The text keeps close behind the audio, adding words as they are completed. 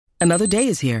Another day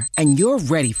is here, and you're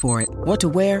ready for it. What to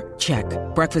wear? Check.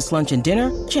 Breakfast, lunch, and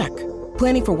dinner? Check.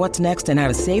 Planning for what's next and how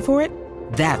to save for it?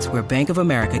 That's where Bank of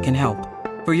America can help.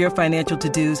 For your financial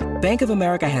to-dos, Bank of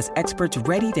America has experts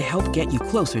ready to help get you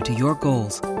closer to your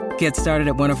goals. Get started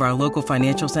at one of our local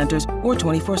financial centers or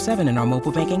 24/7 in our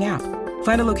mobile banking app.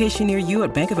 Find a location near you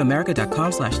at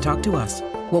bankofamerica.com/talktous.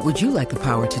 What would you like the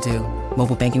power to do?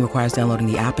 Mobile banking requires downloading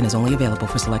the app and is only available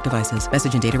for select devices.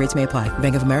 Message and data rates may apply.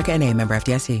 Bank of America N.A., member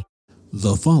FDIC.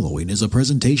 The following is a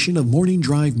presentation of Morning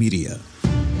Drive Media.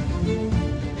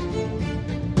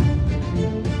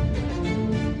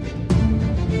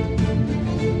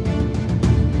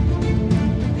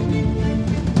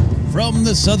 From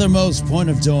the southernmost point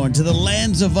of Dorne to the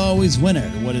lands of always winter,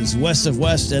 what is west of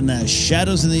west and the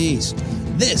shadows in the east,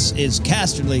 this is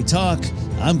Casterly Talk.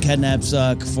 I'm Ken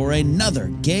Napzok for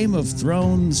another Game of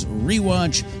Thrones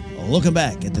rewatch, looking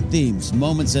back at the themes,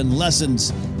 moments, and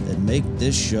lessons that make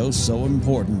this show so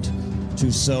important to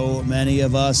so many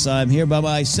of us. I'm here by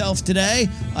myself today.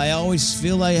 I always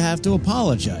feel I have to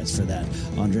apologize for that.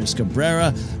 Andres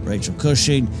Cabrera, Rachel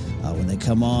Cushing, when they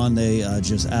come on, they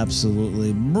just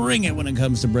absolutely bring it when it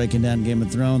comes to breaking down Game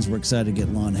of Thrones. We're excited to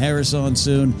get Lon Harris on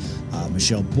soon.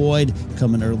 Michelle Boyd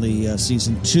coming early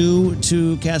season 2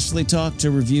 to Casterly Talk to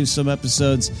review some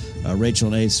episodes.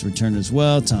 Rachel and Ace return as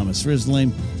well. Thomas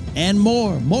Risling. And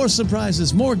more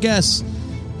surprises, more guests.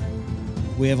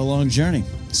 We have a long journey.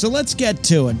 So let's get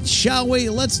to it, shall we?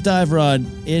 Let's dive right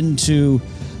into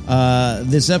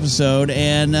this episode.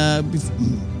 And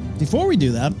before we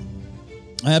do that,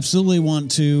 I absolutely want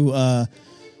to,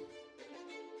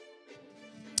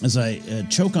 as I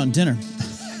choke on dinner,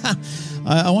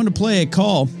 I want to play a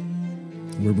call.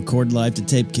 We're recorded live to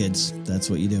tape, kids. That's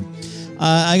what you do.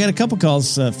 I got a couple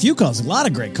calls, a few calls, a lot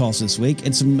of great calls this week,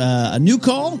 and some a new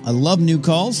call. I love new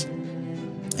calls.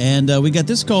 And we got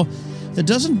this call that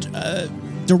doesn't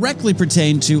directly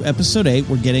pertain to Episode 8.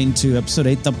 We're getting to Episode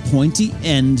 8, the pointy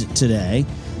end today.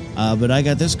 But I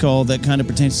got this call that kind of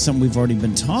pertains to something we've already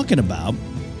been talking about.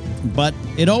 But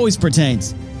it always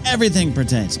pertains. Everything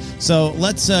pertains. So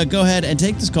let's go ahead and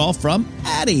take this call from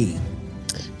Addie.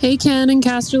 Hey, Ken and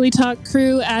Casterly Talk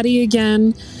crew. Addie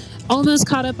again. Almost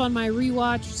caught up on my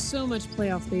rewatch. So much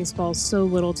playoff baseball, so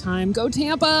little time. Go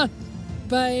Tampa!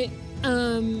 But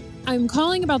I'm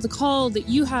calling about the call that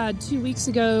you had 2 weeks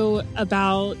ago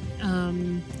about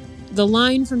the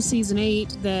line from season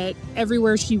 8 that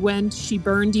everywhere she went, she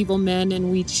burned evil men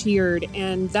and we cheered.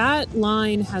 And that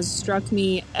line has struck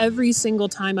me every single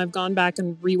time I've gone back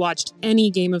and rewatched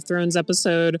any Game of Thrones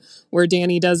episode where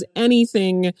Dany does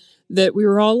anything that we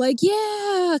were all like,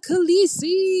 yeah,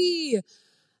 Khaleesi.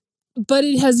 But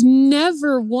it has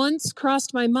never once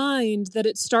crossed my mind that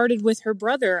it started with her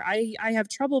brother. I have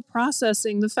trouble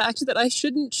processing the fact that I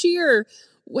shouldn't cheer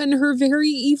when her very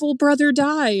evil brother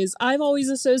dies. I've always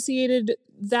associated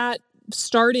that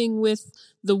starting with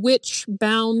the witch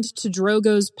bound to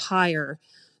Drogo's pyre.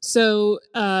 So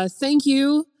thank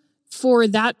you for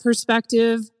that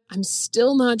perspective. I'm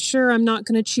still not sure I'm not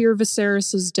going to cheer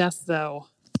Viserys' death, though.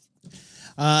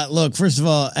 Look, first of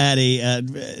all, Addie,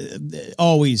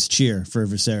 always cheer for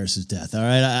Viserys' death. All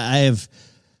right, I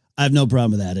have no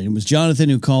problem with that. And it was Jonathan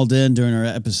who called in during our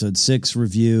episode 6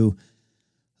 review,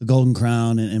 the Golden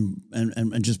Crown,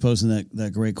 and just posing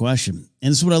that great question. And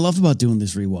this is what I love about doing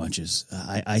these rewatches.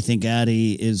 I think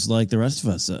Addie is like the rest of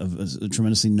us, a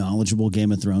tremendously knowledgeable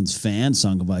Game of Thrones fan,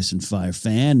 Song of Ice and Fire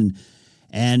fan,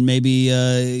 and maybe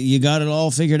you got it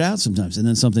all figured out sometimes. And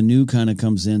then something new kind of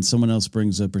comes in. Someone else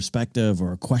brings a perspective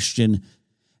or a question.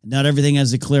 Not everything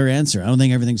has a clear answer. I don't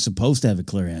think everything's supposed to have a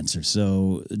clear answer.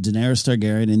 So Daenerys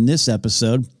Targaryen in this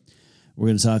episode, we're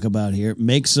going to talk about here,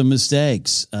 makes some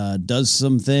mistakes, does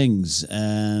some things.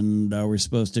 And are we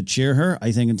supposed to cheer her?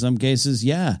 I think in some cases,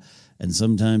 yeah. And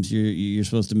sometimes you're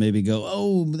supposed to maybe go,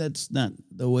 oh, that's not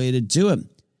the way to do it.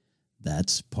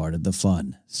 That's part of the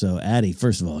fun. So Addie,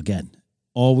 first of all, again,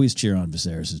 always cheer on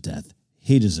Viserys' death.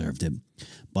 He deserved it.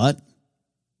 But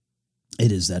it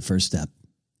is that first step.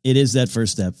 It is that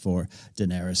first step for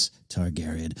Daenerys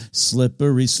Targaryen.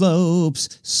 Slippery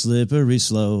slopes, slippery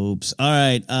slopes. All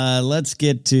right, let's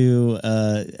get to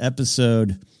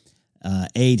episode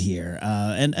 8 here.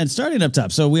 And starting up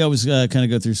top. So we always kind of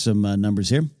go through some numbers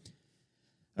here.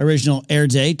 Original air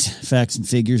date, facts and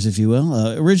figures, if you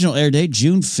will. Original air date,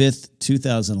 June 5th,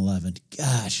 2011.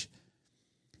 Gosh.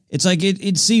 It's like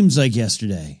it seems like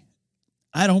yesterday.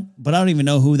 I don't even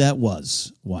know who that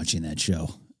was watching that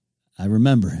show. I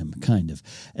remember him, kind of.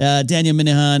 Daniel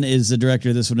Minahan is the director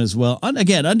of this one as well.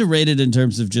 Again, underrated in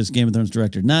terms of just Game of Thrones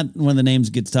director. Not one of the names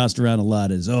gets tossed around a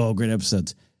lot is, oh, great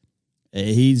episodes.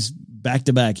 He's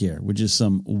back-to-back here, which is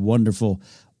some wonderful,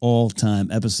 all-time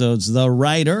episodes. The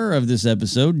writer of this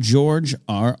episode, George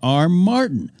R.R.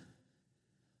 Martin.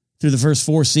 Through the first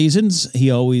 4 seasons,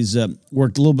 he always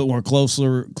worked a little bit more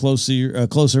closer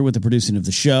with the producing of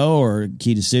the show, or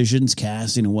key decisions,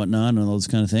 casting and whatnot, and all those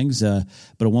kind of things. But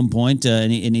at one point,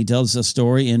 and he tells a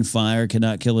story in Fire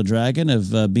Cannot Kill a Dragon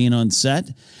of being on set.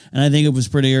 And I think it was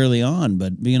pretty early on,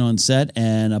 but being on set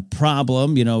and a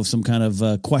problem, some kind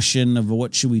of question of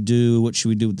what should we do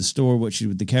with the story, what should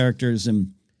we do with the characters,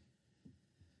 and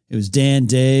it was Dan,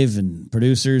 Dave, and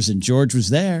producers, and George was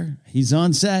there. He's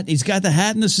on set. He's got the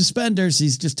hat and the suspenders.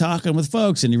 He's just talking with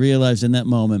folks, and he realized in that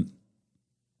moment,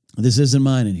 this isn't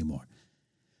mine anymore.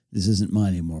 This isn't mine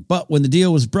anymore. But when the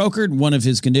deal was brokered, one of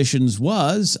his conditions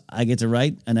was, I get to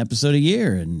write an episode a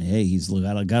year. And, hey, he's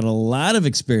got a lot of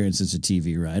experience as a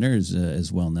TV writer,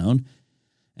 as well known.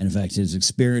 And, in fact, his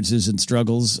experiences and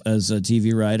struggles as a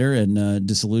TV writer and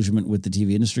disillusionment with the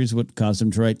TV industry is what caused him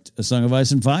to write A Song of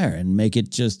Ice and Fire and make it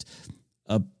just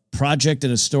a project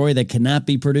and a story that cannot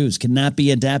be produced, cannot be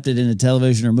adapted into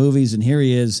television or movies. And here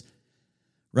he is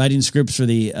writing scripts for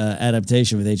the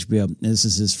adaptation with HBO. This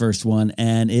is his first one,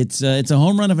 and it's a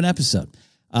home run of an episode.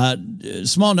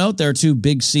 Small note, there are 2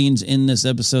 big scenes in this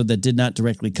episode that did not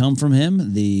directly come from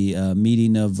him. The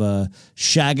meeting of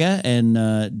Shagga and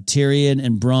Tyrion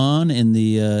and Bronn in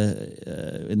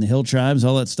the Hill Tribes,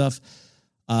 all that stuff,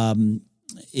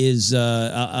 is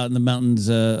on the mountains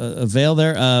of Vale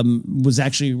there, was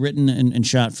actually written and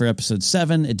shot for episode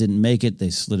 7. It didn't make it. They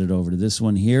slid it over to this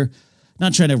one here.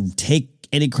 Not trying to take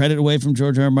any credit away from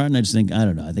George R. R. Martin. I just think, I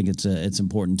don't know, I think it's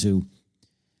important to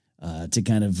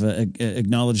kind of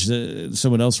acknowledge that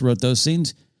someone else wrote those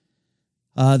scenes.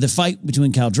 The fight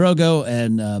between Khal Drogo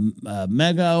and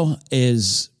Mego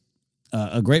is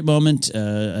a great moment.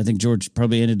 I think George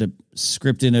probably ended up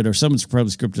scripting it, or someone's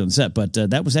probably scripted on set, but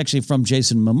that was actually from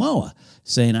Jason Momoa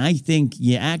saying, I think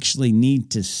you actually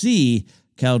need to see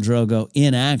Khal Drogo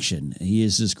in action. He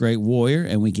is this great warrior,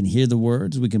 and we can hear the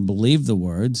words. We can believe the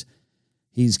words.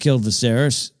 He's killed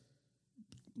Viserys.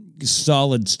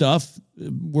 Solid stuff.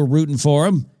 We're rooting for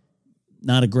him.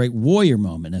 Not a great warrior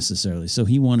moment necessarily. So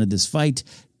he wanted this fight,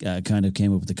 kind of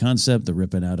came up with the concept, the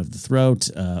ripping out of the throat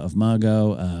of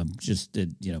Mago.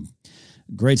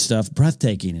 Great stuff,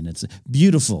 breathtaking, and it's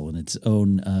beautiful in its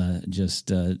own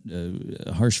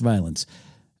harsh violence.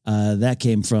 That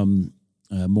came from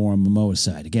more on Momoa's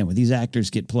side. Again, when these actors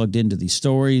get plugged into these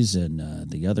stories and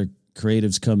the other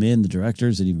creatives come in, the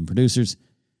directors and even producers,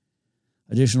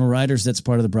 additional writers, that's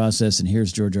part of the process, and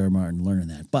here's George R. R. Martin learning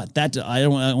that. But that I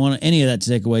don't want any of that to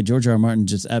take away. George R. R. Martin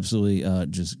just absolutely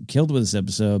just killed with this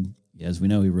episode. As we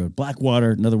know, he wrote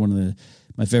Blackwater, another one of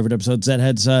my favorite episodes that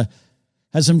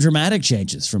has some dramatic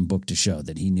changes from book to show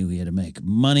that he knew he had to make.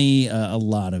 Money, a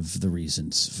lot of the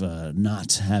reasons for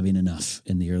not having enough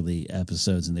in the early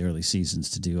episodes and the early seasons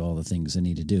to do all the things they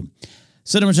need to do.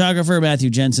 Cinematographer Matthew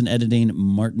Jensen, editing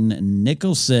Martin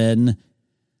Nicholson.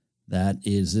 That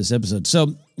is this episode.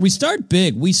 So we start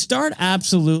big. We start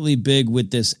absolutely big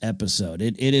with this episode.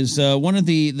 It is one of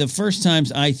the first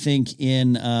times, I think,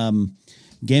 in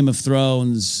Game of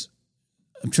Thrones.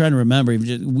 I'm trying to remember.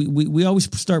 We always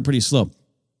start pretty slow.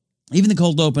 Even the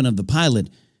cold open of the pilot,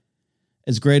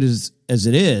 as great as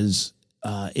it is,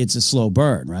 it's a slow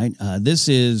burn, right?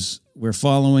 We're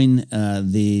following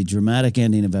the dramatic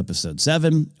ending of episode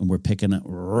 7, and we're picking it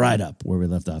right up where we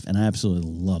left off. And I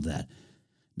absolutely love that.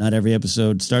 Not every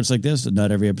episode starts like this.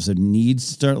 Not every episode needs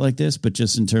to start like this, but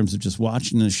just in terms of just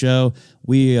watching the show,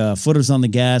 we footers on the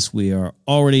gas. We are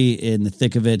already in the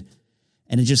thick of it,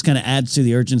 and it just kind of adds to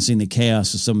the urgency and the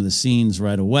chaos of some of the scenes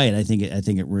right away. And I think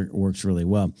it works really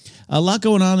well. A lot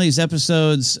going on in these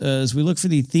episodes as we look for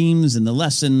the themes and the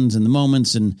lessons and the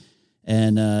moments and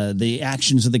the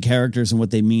actions of the characters and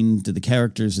what they mean to the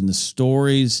characters and the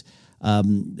stories.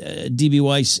 D.B.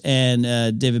 Weiss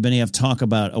and David Benioff talk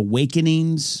about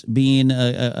awakenings being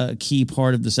a key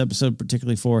part of this episode,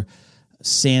 particularly for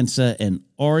Sansa and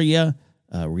Arya.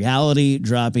 Reality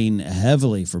dropping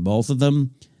heavily for both of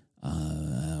them.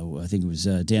 I think it was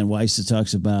Dan Weiss that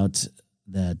talks about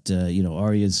that,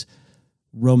 Arya's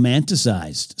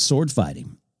romanticized sword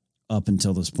fighting up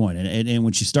until this point. And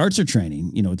when she starts her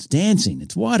training, it's dancing,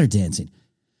 it's water dancing.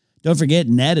 Don't forget,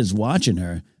 Ned is watching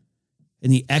her.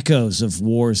 And the echoes of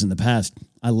wars in the past,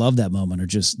 I love that moment,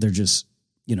 they're just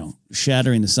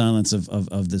shattering the silence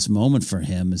of this moment for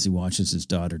him as he watches his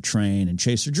daughter train and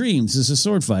chase her dreams as a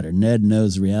sword fighter. Ned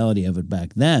knows the reality of it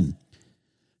back then.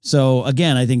 So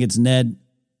again, I think it's Ned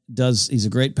he's a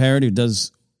great parent who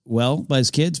does well by his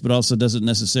kids, but also doesn't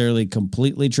necessarily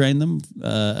completely train them.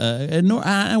 And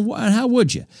how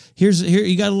would you? Here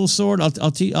you got a little sword.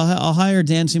 I'll hire a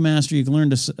dancing master. You can learn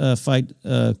to fight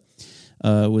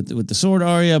with the sword,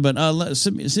 Arya. But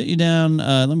sit you down.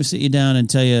 Let me sit you down and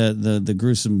tell you the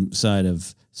gruesome side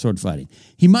of sword fighting.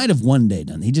 He might have one day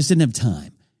done. He just didn't have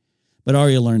time. But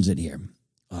Arya learns it here.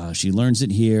 She learns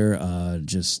it here.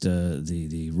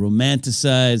 The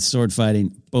romanticized sword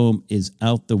fighting, boom, is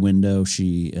out the window.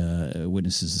 She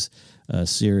witnesses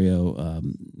Syrio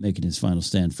making his final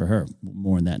stand for her.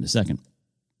 More on that in a second.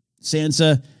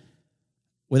 Sansa,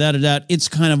 without a doubt, it's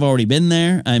kind of already been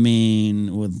there. I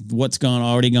mean, with what's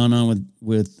already gone on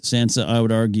with Sansa, I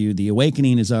would argue the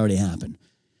awakening has already happened.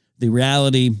 The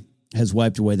reality has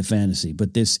wiped away the fantasy,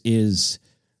 but this is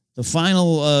the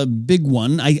final big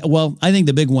one. I think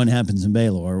the big one happens in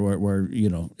Baelor, where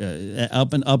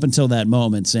up until that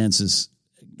moment, Sansa's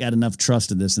got enough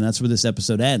trust in this, and that's where this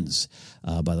episode ends.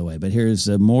 By the way, but here's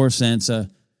more Sansa.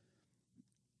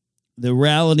 The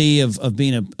reality of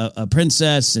being a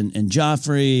princess and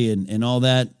Joffrey and all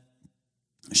that.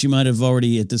 She might have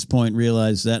already at this point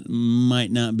realized that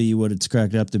might not be what it's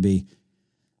cracked up to be.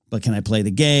 But can I play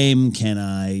the game? Can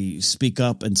I speak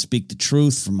up and speak the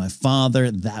truth for my father?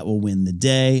 That will win the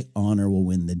day. Honor will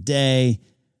win the day.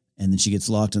 And then she gets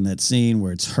locked in that scene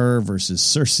where it's her versus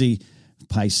Cersei,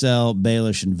 Pycelle,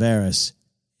 Baelish, and Varys.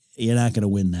 You're not going to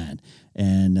win that.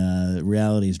 And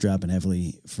reality is dropping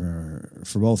heavily for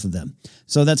both of them.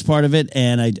 So that's part of it,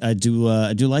 and I do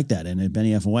like that. And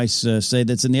Benny F. Weiss say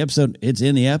that's in the episode. It's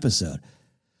in the episode.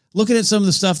 Looking at some of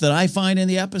the stuff that I find in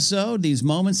the episode, these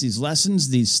moments, these lessons,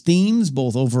 these themes,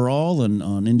 both overall and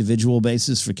on individual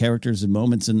basis for characters and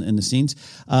moments in the scenes,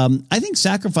 I think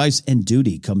sacrifice and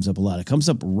duty comes up a lot. It comes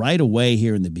up right away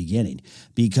here in the beginning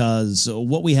because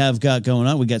what we have got going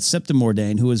on, we got Septa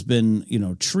Mordane, who has been,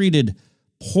 treated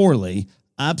poorly,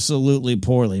 absolutely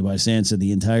poorly by Sansa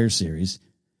the entire series.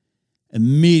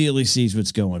 Immediately sees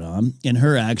what's going on in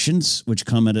her actions, which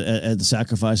come at the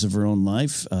sacrifice of her own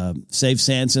life, save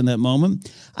Sansa in that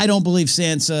moment. I don't believe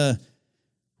Sansa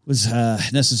was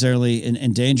necessarily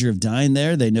in danger of dying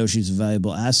there. They know she's a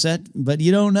valuable asset, but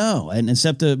you don't know. And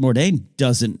Septa Mordane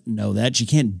doesn't know that. She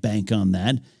can't bank on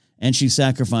that. And she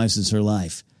sacrifices her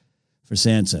life for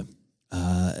Sansa.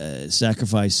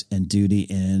 Sacrifice and duty.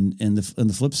 And on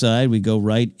the flip side, we go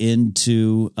right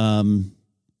into...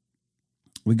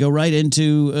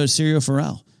 Syrio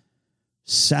Forel,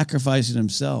 sacrificing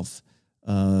himself,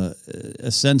 a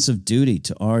sense of duty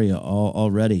to Arya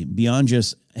already, beyond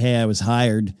just, hey, I was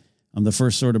hired, I'm the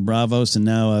first sword of Braavos, and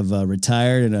now I've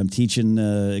retired, and I'm teaching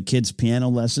kids piano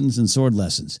lessons and sword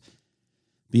lessons.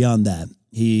 Beyond that,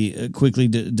 he quickly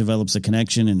develops a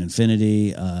connection and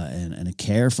affinity and a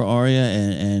care for Arya,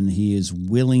 and he is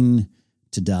willing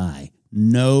to die,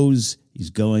 knows he's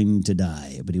going to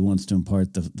die, but he wants to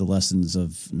impart the lessons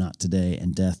of not today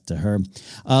and death to her.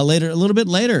 A little bit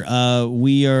later,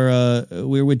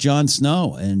 we're with Jon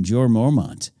Snow and Jorah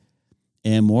Mormont,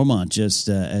 and Mormont just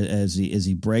as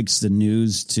he breaks the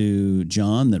news to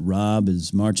Jon that Robb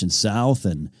is marching south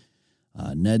and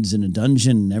Ned's in a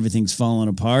dungeon and everything's falling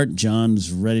apart.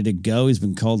 Jon's ready to go. He's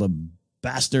been called a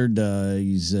bastard.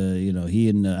 He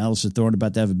and Alistair Thorne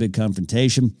about to have a big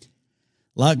confrontation.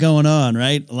 A lot going on,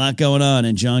 right? A lot going on.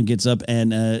 And Jon gets up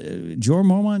and Jorah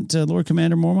Mormont, Lord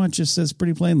Commander Mormont, just says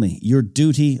pretty plainly, your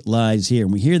duty lies here.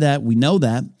 And we hear that. We know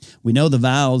that. We know the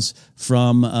vows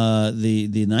from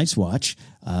the Night's Watch.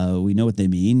 We know what they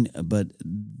mean. But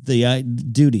the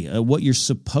duty, what you're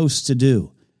supposed to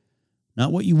do,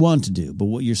 not what you want to do, but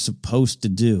what you're supposed to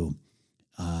do.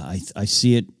 I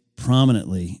see it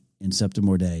prominently in Septa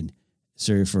Mordane,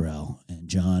 Syrio Forel, and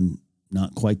Jon.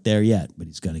 Not quite there yet, but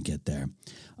he's going to get there.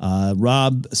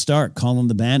 Robb Stark, calling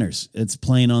the Banners. It's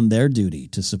playing on their duty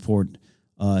to support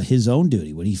his own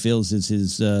duty, what he feels is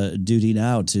his duty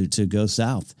now to go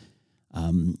south,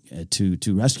 to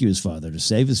rescue his father, to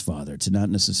save his father, to not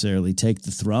necessarily take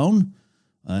the throne.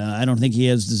 I don't think he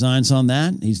has designs on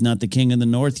that. He's not the king of the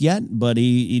North yet, but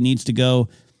he needs to go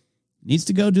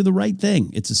do the right thing.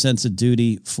 It's a sense of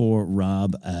duty for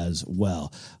Robb as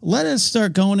well. Let us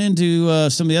start going into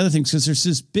some of the other things, because there's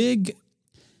this big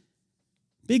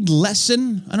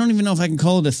lesson. I don't even know if I can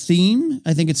call it a theme.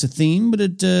 I think it's a theme, but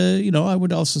I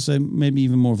would also say maybe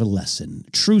even more of a lesson.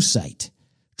 True sight.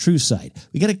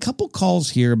 We got a couple calls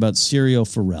here about Syrio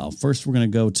Forel. First, we're going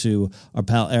to go to our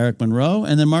pal Eric Monroe,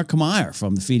 and then Mark Kmeyer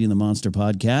from the Feeding the Monster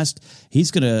podcast.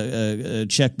 He's going to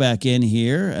check back in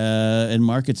here. And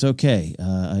Mark, it's okay.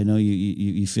 I know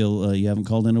you feel you haven't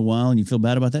called in a while and you feel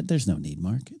bad about that. There's no need,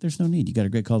 Mark. There's no need. You got a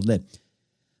great call today.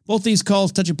 Both these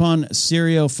calls touch upon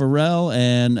Syrio Farrell,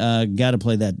 and got to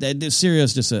play that.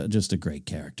 Sirio's just a great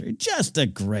character. Just a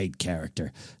great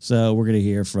character. So we're going to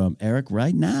hear from Eric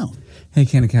right now. Hey,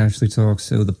 Ken and Casually Talk.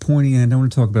 So the pointy end, I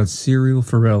want to talk about Syrio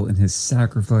Farrell and his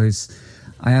sacrifice.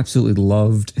 I absolutely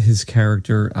loved his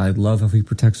character. I love how he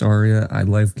protects Arya. I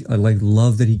love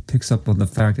that he picks up on the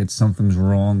fact that something's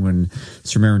wrong when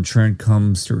Sir Meryn Trant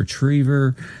comes to retrieve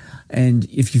her. And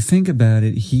if you think about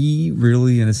it, he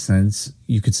really, in a sense,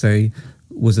 you could say,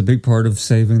 was a big part of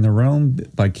saving the realm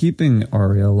by keeping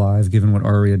Arya alive, given what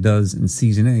Arya does in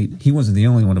Season 8. He wasn't the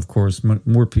only one, of course.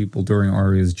 More people during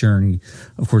Arya's journey,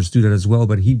 of course, do that as well.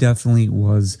 But he definitely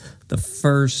was the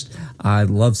first. I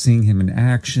love seeing him in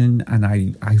action. And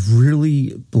I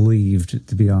really believed,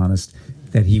 to be honest,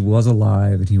 that he was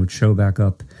alive and he would show back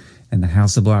up in the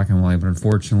House of Black and White. But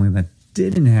unfortunately, that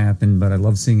didn't happen, but I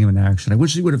love seeing him in action. I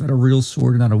wish he would have had a real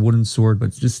sword and not a wooden sword,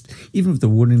 but just even with the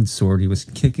wooden sword, he was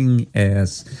kicking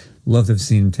ass. Love to have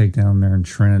seen him take down Meryn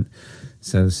Trant.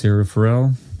 So, Syrio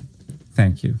Farrell,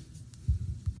 thank you.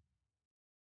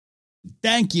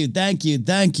 Thank you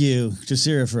to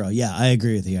Syrio Farrell. Yeah, I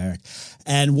agree with you, Eric.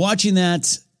 And watching that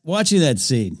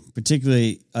scene,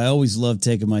 particularly, I always love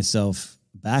taking myself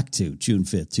back to June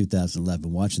 5th,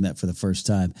 2011, watching that for the first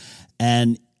time,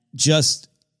 and just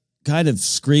kind of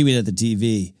screaming at the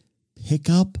TV, pick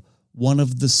up one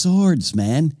of the swords,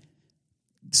 man.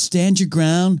 Stand your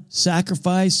ground,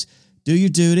 sacrifice, do your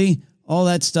duty, all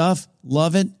that stuff.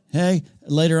 Love it. Hey,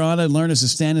 later on I learned as a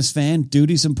Stannis fan,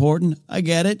 duty's important. I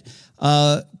get it.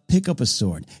 Pick up a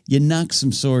sword. You knock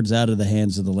some swords out of the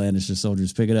hands of the Lannister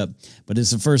soldiers. Pick it up. But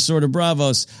it's the first sword of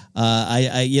Braavos.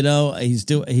 I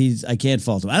can't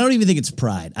fault him. I don't even think it's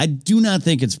pride. I do not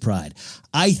think it's pride.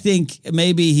 I think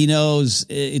maybe he knows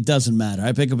it doesn't matter.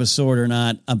 I pick up a sword or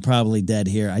not, I'm probably dead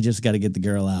here. I just got to get the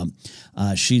girl out.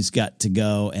 She's got to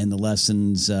go, and the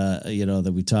lessons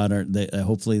that we taught her,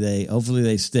 hopefully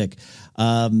they stick.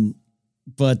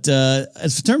 But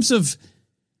as in terms of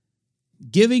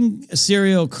giving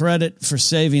Syrio credit for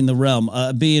saving the realm,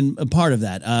 being a part of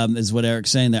that, is what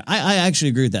Eric's saying there. I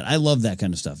actually agree with that. I love that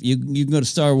kind of stuff. You can go to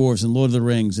Star Wars and Lord of the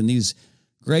Rings and these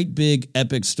great big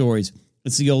epic stories.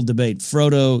 It's the old debate.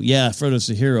 Frodo's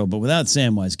a hero, but without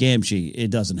Samwise Gamgee, it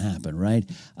doesn't happen, right?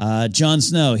 Jon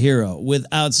Snow, hero,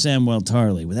 without Samwell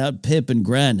Tarly, without Pip and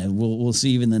Gren, and we'll see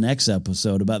even the next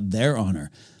episode about their honor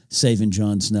saving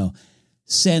Jon Snow.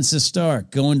 Sansa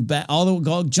Stark going back,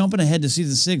 jumping ahead to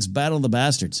season 6, Battle of the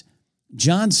Bastards.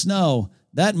 Jon Snow,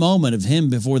 that moment of him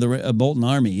before the Bolton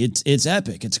army, it's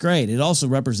epic. It's great. It also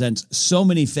represents so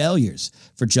many failures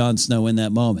for Jon Snow in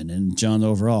that moment. And Jon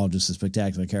overall, just a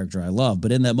spectacular character I love.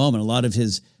 But in that moment, a lot of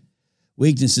his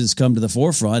weaknesses come to the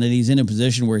forefront, and he's in a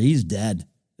position where he's dead.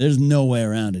 There's no way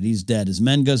around it. He's dead. His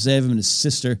men go save him, and his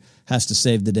sister has to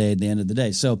save the day at the end of the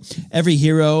day. So every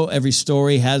hero, every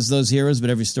story has those heroes, but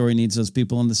every story needs those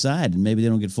people on the side, and maybe they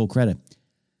don't get full credit.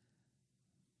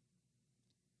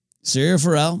 Syrio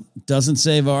Farrell doesn't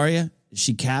save Arya.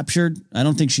 She captured. I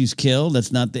don't think she's killed.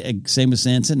 That's not the same as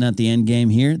Sansa, not the end game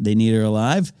here. They need her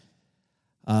alive.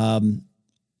 Her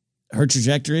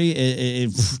trajectory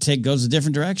it goes a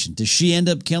different direction. Does she end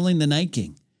up killing the Night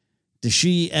King? Does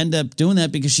she end up doing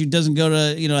that because she doesn't go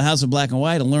to House of Black and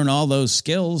White and learn all those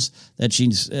skills that she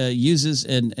uses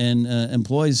and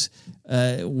employs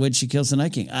when she kills the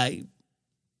Night King?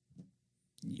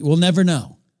 We'll never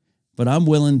know, but I'm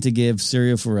willing to give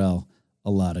Syrio Farrell a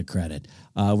lot of credit.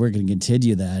 We're going to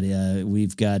continue that.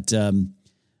 We've got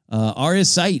Arya's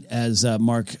sight, as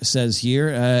Mark says here,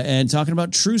 and talking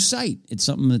about true sight. It's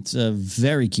something that's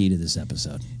very key to this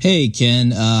episode. Hey,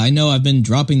 Ken, I know I've been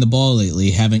dropping the ball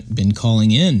lately, haven't been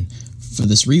calling in for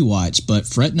this rewatch, but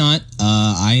fret not,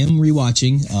 I am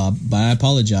rewatching, but I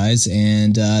apologize.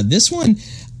 And this one,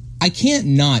 I can't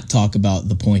not talk about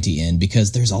the pointy end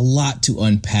because there's a lot to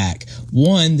unpack.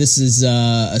 One, this is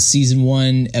a season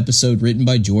 1 episode written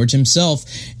by George himself,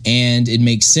 and it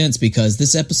makes sense because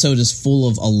this episode is full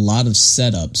of a lot of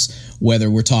setups,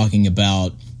 whether we're talking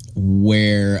about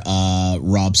where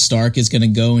Robb Stark is going to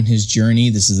go in his journey.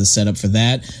 This is a setup for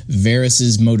that.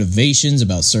 Varys' motivations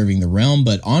about serving the realm.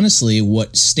 But honestly,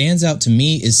 what stands out to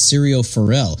me is Syrio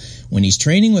Farrell. When he's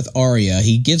training with Arya,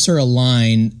 he gives her a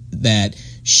line that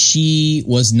she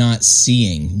was not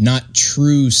seeing, not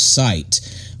true sight,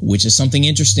 which is something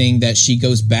interesting that she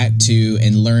goes back to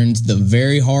and learns the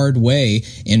very hard way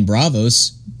in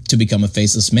Braavos to become a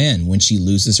faceless man. When she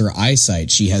loses her eyesight,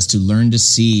 she has to learn to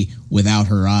see without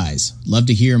her eyes. Love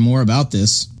to hear more about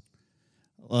this.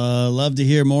 Love to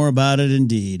hear more about it,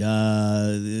 indeed.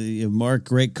 Mark,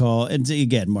 great call. And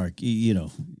again, Mark,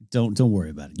 Don't worry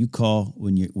about it. You call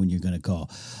when you're going to call,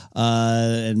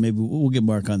 and maybe we'll get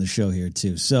Mark on the show here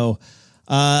too. So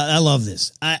I love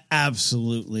this. I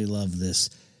absolutely love this.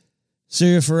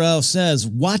 Syria Farrell says,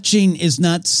 "Watching is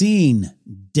not seeing,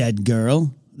 dead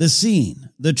girl. The scene,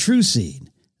 the true scene,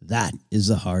 that is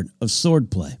the heart of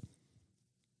swordplay."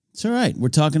 It's all right. We're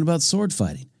talking about sword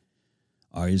fighting.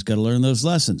 Arya's got to learn those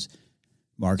lessons.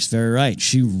 Mark's very right.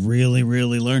 She really,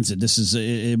 really learns it. This is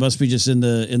it must be just in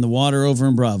the water over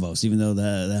in Bravos, even though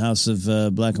the House of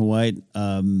Black and White,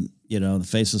 the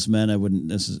Faceless Men, I wouldn't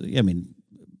necessarily. I mean,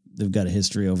 they've got a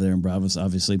history over there in Bravos,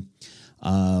 obviously.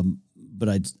 But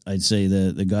I'd say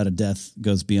the God of Death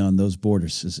goes beyond those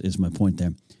borders. Is my point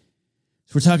there.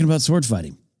 So we're talking about sword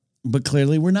fighting, but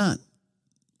clearly we're not.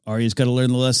 Arya's got to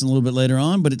learn the lesson a little bit later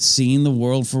on, but it's seeing the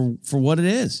world for what it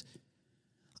is.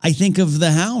 I think of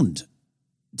the Hound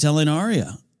telling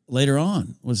Arya later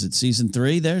on, was it season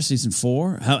 3 there, season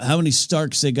 4? How many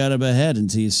Starks they got up ahead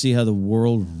until you see how the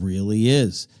world really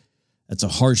is. That's a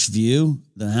harsh view.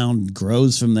 The Hound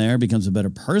grows from there, becomes a better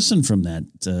person from that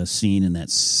scene in that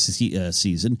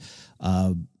season.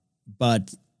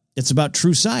 But it's about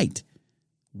true sight.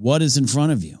 What is in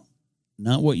front of you?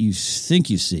 Not what you think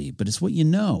you see, but it's what you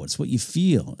know. It's what you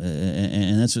feel.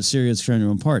 And that's what Syria is trying to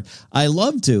impart. I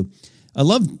love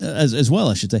as well,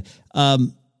 I should say.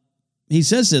 He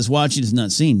says this, "Watching is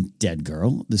not seen, dead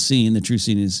girl. The scene, the true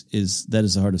scene is that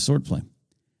is the heart of swordplay."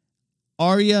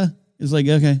 Arya is like,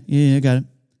 okay, yeah, I got it.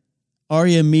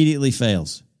 Arya immediately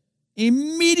fails.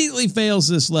 Immediately fails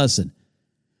this lesson.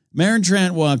 Meryn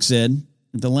Trant walks in,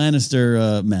 the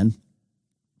Lannister men.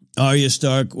 "Arya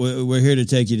Stark, we're here to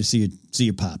take you to see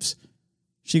your pops."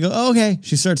 She goes, oh, okay.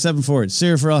 She starts stepping forward.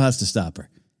 Syria Farrell has to stop her.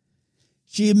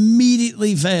 She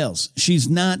immediately fails. She's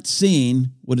not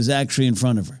seeing what is actually in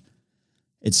front of her.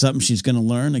 It's something she's going to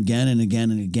learn again and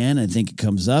again and again. I think it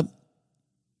comes up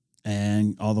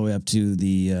and all the way up to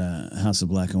the House of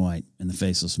Black and White and the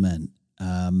Faceless Men.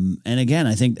 And again,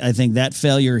 I think that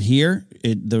failure here,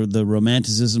 the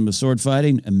romanticism of sword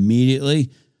fighting, immediately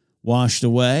washed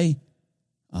away.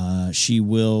 She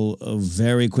will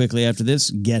very quickly after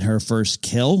this get her first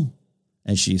kill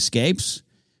as she escapes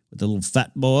with the little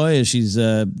fat boy as she's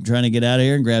trying to get out of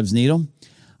here and grabs Needle.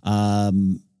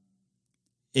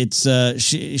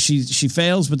 She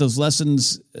fails, but those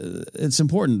lessons, it's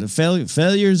important.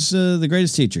 Failure's the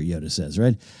greatest teacher, Yoda says,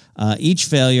 right? Each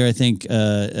failure, I think,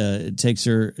 takes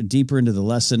her deeper into the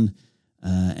lesson,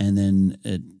 and then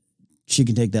she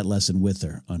can take that lesson with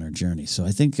her on her journey. So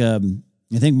I think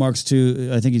Mark's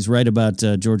too. I think he's right about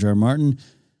George R. R. Martin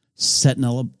setting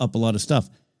up a lot of stuff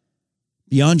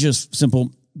beyond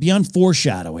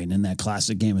foreshadowing in that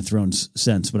classic Game of Thrones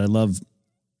sense. But I love.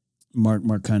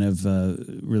 Mark kind of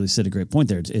really said a great point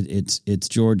there. It's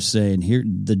George saying here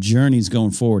the journeys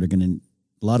going forward a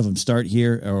lot of them start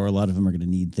here, or a lot of them are going to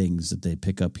need things that they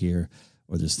pick up here,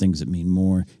 or there's things that mean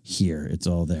more here. It's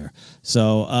all there.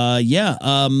 So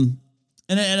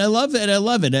and I love it. I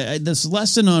love it. This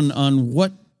lesson on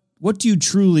what do you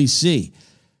truly see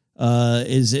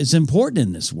is important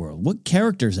in this world. What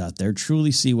characters out there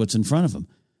truly see what's in front of them?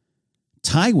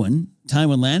 Tywin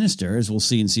Lannister, as we'll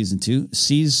see in season 2,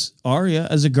 sees Arya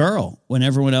as a girl when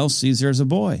everyone else sees her as a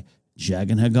boy.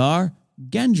 Jaqen H'ghar,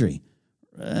 Gendry.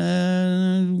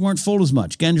 Weren't fooled as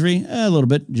much. Gendry, a little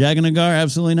bit. Jaqen H'ghar,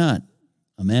 absolutely not.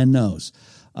 A man knows.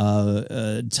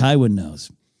 Tywin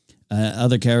knows.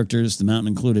 Other characters, the Mountain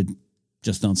included,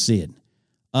 just don't see it.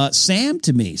 Sam,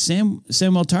 to me,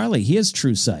 Samwell Tarly, he has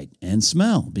true sight and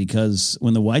smell, because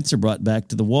when the whites are brought back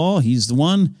to the wall, he's the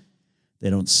one. They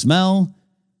don't smell.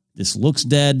 This looks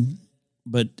dead,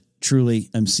 but truly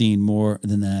I'm seeing more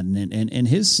than that. And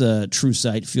his true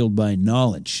sight fueled by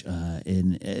knowledge.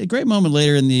 In a great moment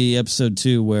later in the episode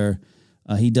 2 where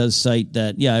he does cite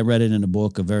that, I read it in a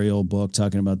book, a very old book,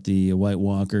 talking about the White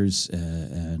Walkers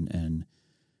and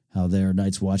how their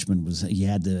Night's Watchman he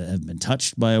had to have been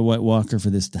touched by a White Walker for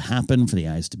this to happen, for the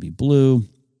eyes to be blue.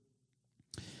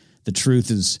 The truth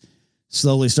is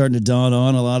slowly starting to dawn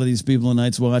on a lot of these people in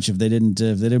Night's Watch. If they didn't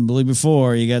believe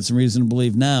before, you got some reason to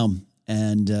believe now.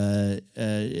 And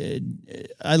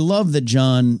I love that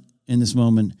John, in this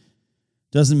moment,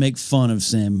 doesn't make fun of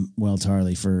Samwell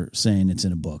Tarly for saying it's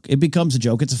in a book. It becomes a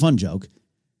joke. It's a fun joke.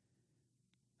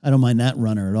 I don't mind that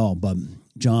runner at all. But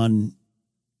John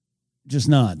just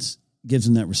nods, gives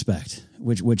him that respect,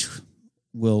 which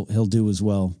he'll do as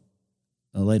well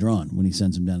later on when he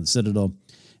sends him down the Citadel.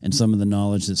 And some of the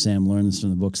knowledge that Sam learns from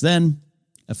the books then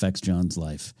affects John's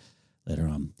life later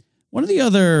on. One of the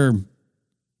other,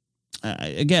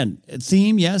 again,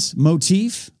 theme, yes,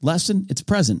 motif, lesson, it's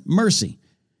present, mercy.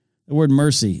 The word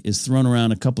mercy is thrown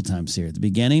around a couple times here at the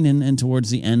beginning and towards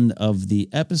the end of the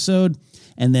episode.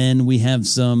 And then we have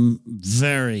some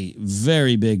very,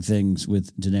 very big things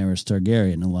with Daenerys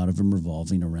Targaryen, a lot of them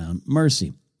revolving around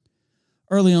mercy.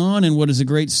 Early on, in what is a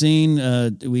great scene,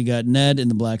 we got Ned in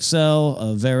the Black Cell,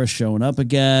 Varys showing up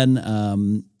again,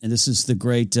 and this is the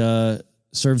great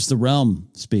serves the realm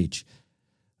speech.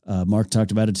 Mark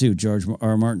talked about it too. George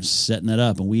R. Martin setting that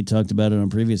up, and we talked about it on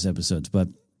previous episodes, but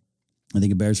I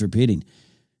think it bears repeating.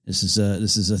 This is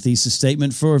a thesis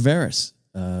statement for Varys.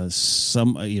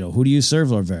 Who do you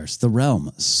serve, Lord Varys? The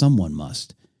realm. Someone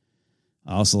must.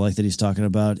 I also like that he's talking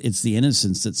about it's the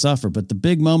innocents that suffer, but the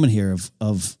big moment here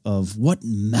of what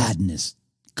madness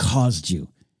caused you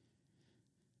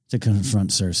to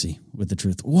confront Cersei with the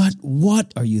truth.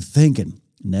 What are you thinking?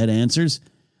 Ned answers,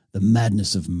 the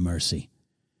madness of mercy.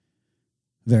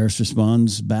 Varys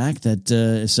responds back that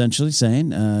essentially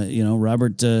saying,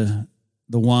 Robert,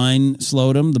 the wine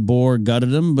slowed him, the boar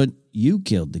gutted him, but you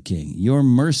killed the king. Your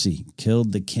mercy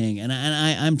killed the king. And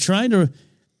I'm trying to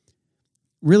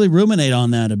really ruminate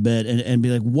on that a bit and be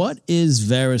like, what is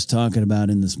Varys talking about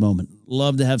in this moment?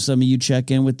 Love to have some of you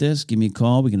check in with this. Give me a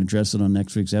call. We can address it on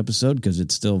next week's episode because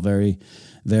it's still very,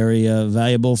 very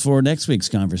valuable for next week's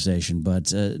conversation. But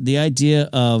the idea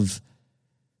of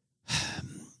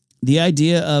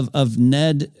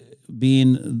Ned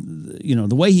being,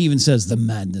 the way he even says the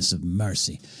madness of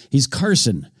mercy. He's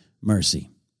cursing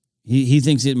mercy. He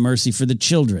thinks it mercy for the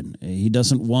children. He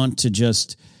doesn't want to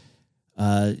just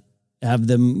have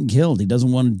them killed. He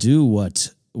doesn't want to do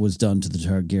what was done to the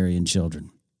Targaryen children,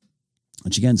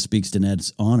 which again speaks to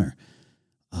Ned's honor.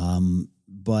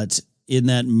 But in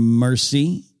that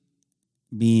mercy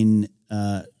being,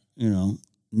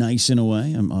 nice in a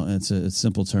way, it's a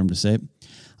simple term to say.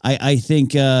 I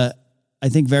think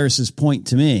Varys's point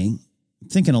to me,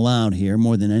 thinking aloud here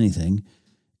more than anything,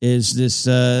 is this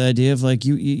idea of like,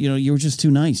 you were just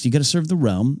too nice. You got to serve the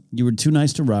realm. You were too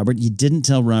nice to Robert. You didn't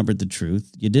tell Robert the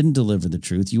truth. You didn't deliver the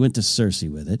truth. You went to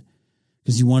Cersei with it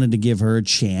because you wanted to give her a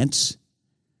chance.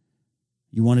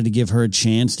 You wanted to give her a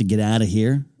chance to get out of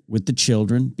here with the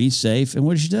children, be safe. And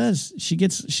what she does,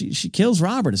 she kills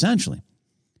Robert, essentially.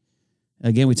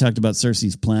 Again, we talked about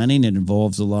Cersei's planning. It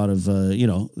involves a lot of,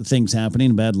 things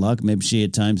happening, bad luck. Maybe she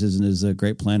at times isn't as a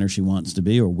great planner she wants to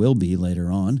be or will be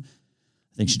later on.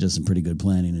 I think she does some pretty good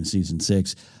planning in season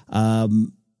 6.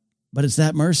 But it's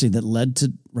that mercy that led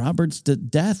to Robert's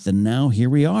death. And now here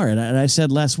we are. And I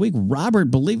said last week, Robert,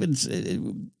 believe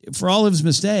it, for all of his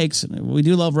mistakes, we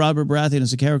do love Robert Baratheon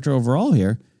as a character overall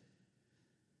here.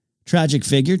 Tragic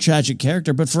figure, tragic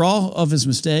character, but for all of his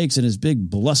mistakes and his big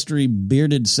blustery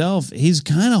bearded self, he's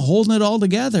kind of holding it all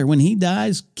together. When he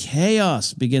dies,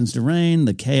 chaos begins to reign,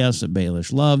 the chaos that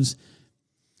Baelish loves.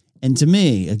 And to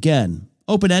me, again,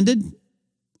 open-ended,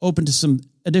 open to some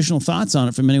additional thoughts on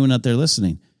it from anyone out there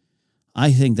listening.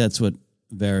 I think that's what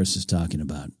Varys is talking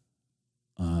about.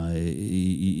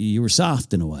 You were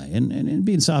soft in a way, and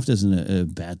being soft isn't a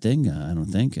bad thing, I don't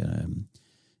think.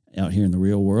 Out here in the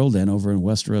real world and over in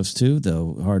Westeros too,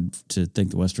 though hard to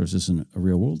think the Westeros isn't a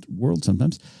real world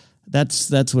sometimes.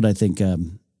 That's what I think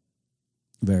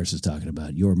Varys is talking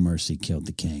about. Your mercy killed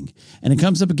the king. And it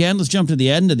comes up again. Let's jump to the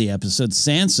end of the episode.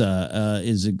 Sansa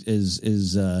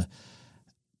is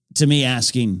to me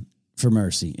asking for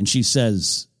mercy, and she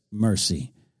says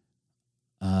mercy.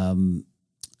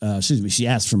 She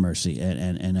asked for mercy,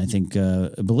 and I think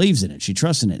believes in it. She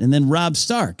trusts in it. And then Robb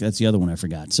Stark, that's the other one I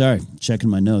forgot. Sorry, checking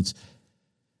my notes.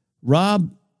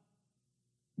 Robb,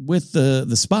 with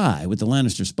the spy, with the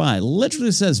Lannister spy,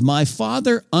 literally says, "My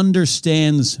father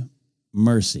understands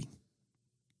mercy."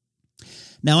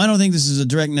 Now, I don't think this is a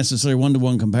direct, necessary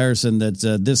one-to-one comparison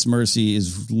that this mercy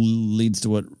leads to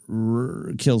what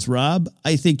kills Robb.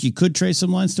 I think you could trace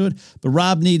some lines to it, but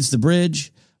Robb needs the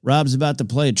bridge. Robb's about to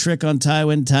play a trick on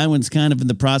Tywin. Tywin's kind of in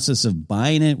the process of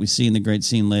buying it. We see in the great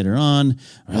scene later on,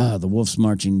 the wolf's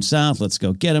marching south. Let's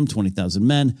go get him, 20,000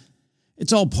 men.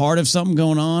 It's all part of something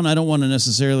going on. I don't want to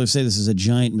necessarily say this is a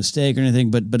giant mistake or anything,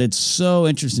 but it's so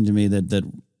interesting to me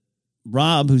that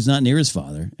Robb, who's not near his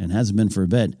father and hasn't been for a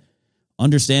bit,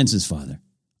 understands his father,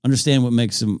 understands what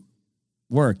makes him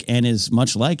work, and is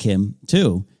much like him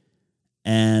too.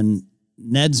 And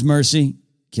Ned's mercy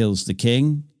kills the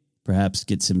king, perhaps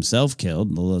gets himself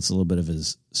killed. That's a little bit of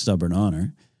his stubborn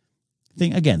honor.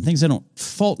 Things I don't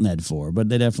fault Ned for, but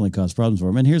they definitely cause problems for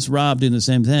him. And here's Robb doing the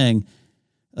same thing.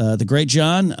 The great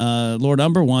John, Lord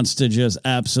Umber, wants to just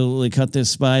absolutely cut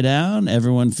this spy down.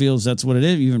 Everyone feels that's what it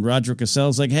is. Even Roderick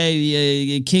Cassell's like,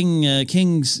 hey,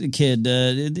 King's kid,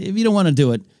 if you don't want to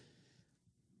do it,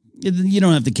 you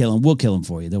don't have to kill him. We'll kill him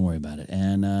for you. Don't worry about it.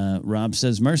 And Robb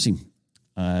says mercy.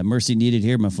 Mercy needed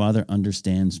here. My father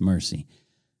understands mercy.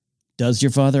 Does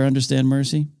your father understand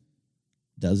mercy?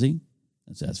 Does he?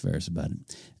 Let's ask Varys about it.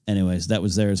 Anyways, that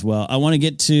was there as well. I want to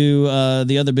get to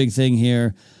the other big thing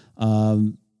here.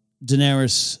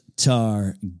 Daenerys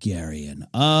Targaryen.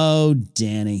 Oh,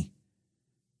 Dany.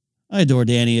 I adore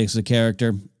Dany as a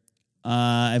character.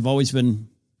 I've always been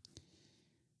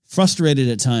frustrated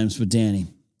at times with Dany.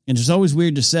 And it's always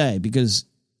weird to say because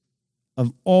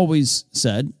I've always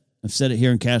said, I've said it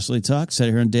here in Casterly Talk, said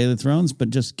it here on Daily Thrones, but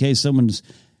just in case someone's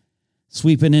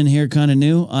sweeping in here kind of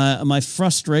new, my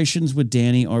frustrations with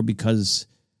Dany are because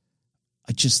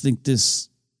I just think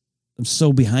I'm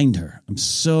so behind her. I'm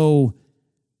so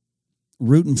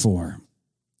rooting for her.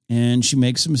 And she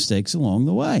makes some mistakes along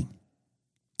the way.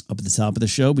 Up at the top of the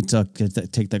show, we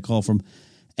take that call from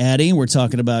Addie. We're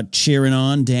talking about cheering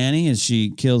on Dany as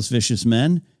she kills vicious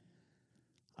men.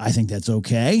 I think that's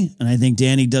okay. And I think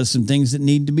Dany does some things that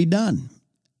need to be done.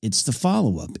 It's the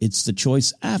follow-up. It's the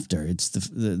choice after. It's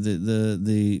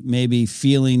the maybe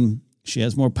feeling she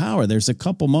has more power. There's a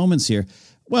couple moments here.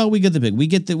 Well, we get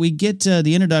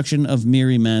the introduction of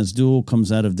Mirri Maz Duur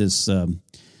comes out of this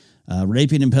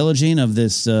raping and pillaging of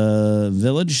this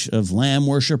village of lamb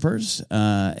worshippers.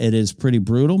 It is pretty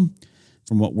brutal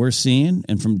from what we're seeing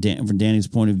and from Dany's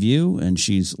point of view, and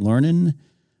she's learning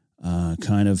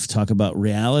kind of talk about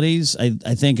realities.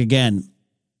 I think, again,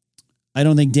 I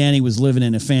don't think Dany was living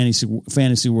in a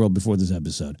fantasy world before this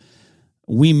episode.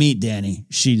 We meet Dany.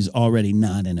 She's already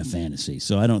not in a fantasy,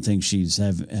 so I don't think she's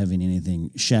having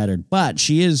anything shattered, but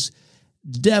she is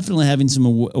definitely having some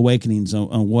awakenings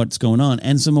on what's going on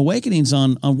and some awakenings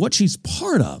on what she's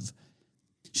part of.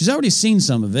 She's already seen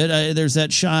some of it. There's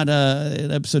that shot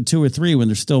in episode 2 or 3 when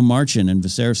they're still marching and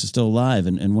Viserys is still alive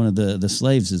and one of the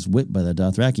slaves is whipped by the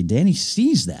Dothraki. Dany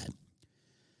sees that.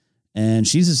 And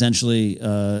she's essentially,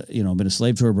 been a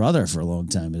slave to her brother for a long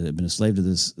time. Been a slave to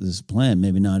this plan,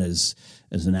 maybe not as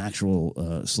an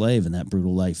actual slave in that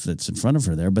brutal life that's in front of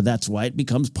her there, but that's why it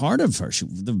becomes part of her.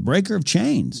 The breaker of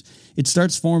chains. It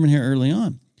starts forming here early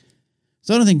on.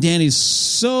 So I don't think Dany's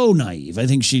so naive. I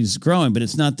think she's growing, but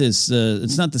it's not this.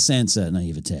 It's not the Sansa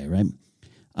naivete, right?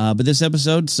 But this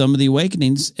episode, some of the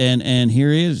awakenings, and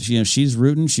here he is. She's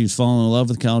rooting. She's falling in love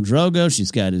with Khal Drogo. She's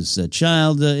got his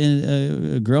child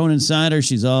growing inside her.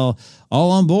 She's all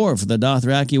on board for the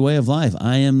Dothraki way of life.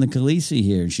 I am the Khaleesi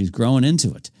here, and she's growing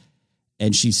into it.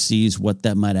 And she sees what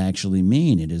that might actually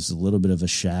mean. It is a little bit of a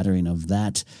shattering of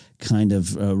that kind of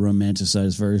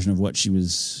romanticized version of what she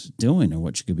was doing or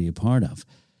what she could be a part of.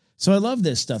 So I love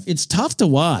this stuff. It's tough to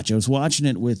watch. I was watching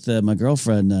it with my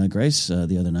girlfriend Grace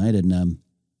the other night, and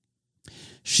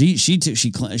she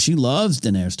loves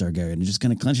Daenerys Targaryen and just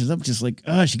kind of clenches up, just like,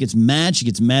 she gets mad. She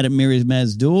gets mad at Mirri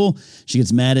Maz Duur. She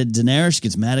gets mad at Daenerys. She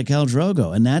gets mad at Khal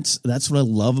Drogo. And that's what I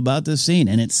love about this scene.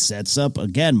 And it sets up,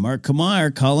 again, Mark Kamar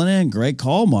calling in. Great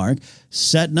call, Mark.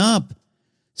 Setting up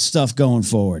stuff going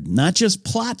forward. Not just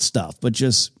plot stuff, but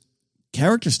just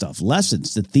character stuff,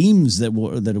 lessons, the themes that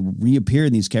reappear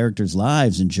in these characters'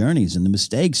 lives and journeys and the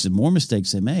mistakes and more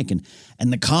mistakes they make. And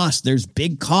the cost. There's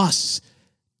big costs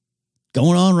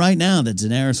going on right now that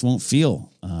Daenerys won't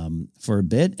feel for a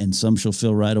bit, and some she'll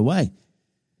feel right away.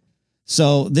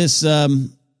 So this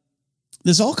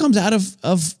all comes out of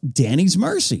Dany's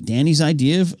mercy, Dany's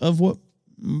idea of what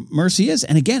mercy is.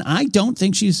 And again, I don't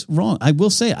think she's wrong. I will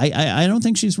say, I don't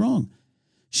think she's wrong.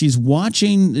 She's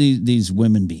watching these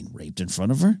women being raped in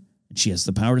front of her, and she has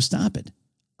the power to stop it.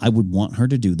 I would want her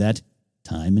to do that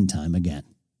time and time again.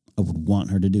 I would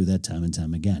want her to do that time and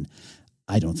time again.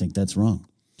 I don't think that's wrong.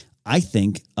 I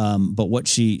think, but what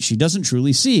she doesn't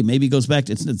truly see, maybe goes back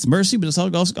to, it's mercy, but it's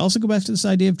also go back to this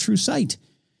idea of true sight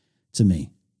to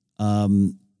me.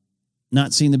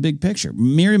 Not seeing the big picture.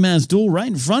 Mirri Maz Duur right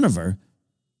in front of her,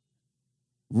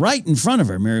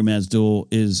 Mirri Maz Duur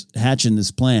is hatching this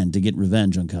plan to get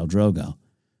revenge on Khal Drogo.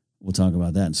 We'll talk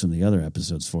about that in some of the other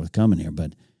episodes forthcoming here,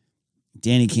 but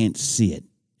Dany can't see it.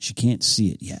 She can't see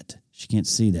it yet. She can't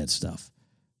see that stuff.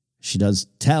 She does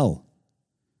tell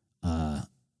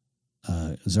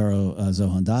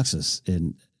Zohan Doxus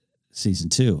in season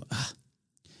 2.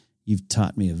 You've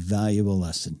taught me a valuable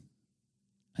lesson.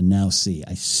 I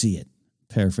see it.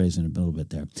 Paraphrasing a little bit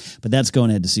there. But that's going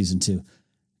ahead to season 2.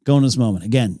 Going to this moment.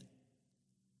 Again,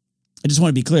 I just want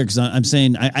to be clear because I'm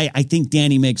saying I think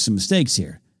Dany makes some mistakes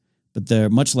here. But they're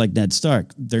much like Ned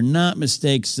Stark. They're not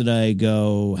mistakes that I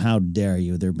go, how dare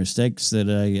you? They're mistakes that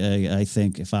I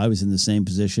think if I was in the same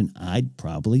position, I'd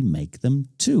probably make them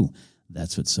too.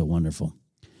 That's what's so wonderful.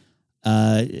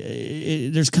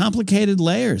 There's complicated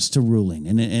layers to ruling,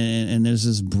 and there's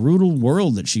this brutal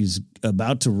world that she's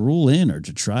about to rule in or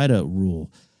to try to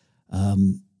rule.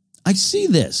 I see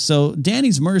this. So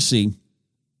Dany's mercy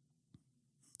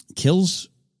kills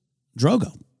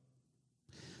Drogo,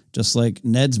 just like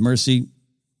Ned's mercy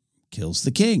kills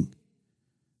the king.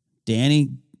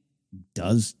 Dany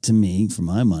does, to me, for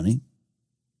my money,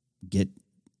 get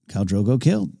Khal Drogo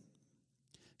killed.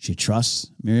 She trusts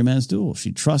Mirri Maz Duel.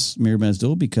 She trusts Mirri Maz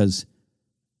Duel because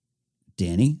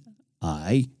Dany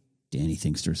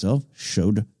thinks to herself,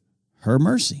 showed her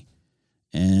mercy.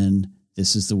 And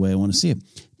this is the way I want to see it.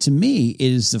 To me, it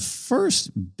is the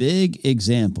first big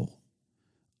example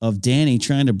of Dany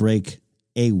trying to break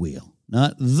a wheel.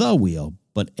 Not the wheel,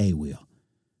 but a wheel.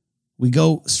 We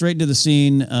go straight into the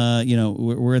scene.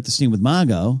 We're at the scene with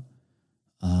Mago,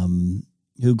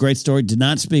 who, great story, did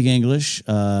not speak English.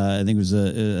 I think it was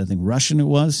Russian it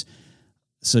was.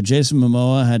 So Jason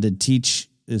Momoa had to teach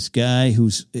this guy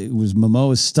it was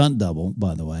Momoa's stunt double,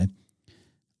 by the way.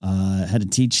 Had to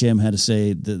teach him how to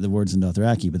say the words in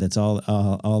Dothraki, but that's all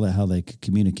how they could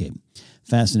communicate.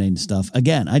 Fascinating stuff.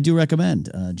 Again, I do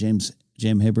recommend James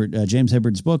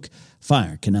Hibbard's book,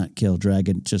 Fire Cannot Kill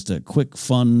Dragon. Just a quick,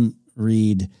 fun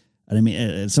read. I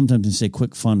mean, sometimes you say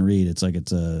quick, fun read. It's like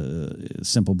it's a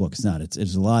simple book. It's not.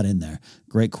 It's a lot in there.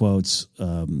 Great quotes,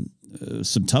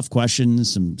 some tough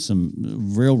questions,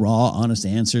 some real raw, honest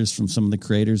answers from some of the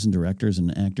creators and directors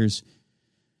and actors.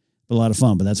 A lot of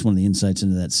fun, but that's one of the insights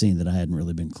into that scene that I hadn't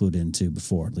really been clued into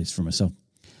before, at least for myself.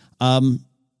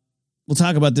 We'll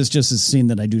talk about this just as a scene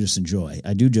that I do just enjoy.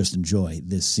 I do just enjoy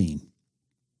this scene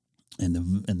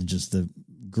and just the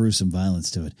gruesome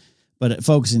violence to it. But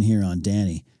focusing here on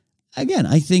Dany, again,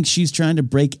 I think she's trying to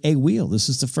break a wheel. This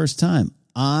is the first time.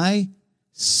 I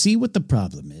see what the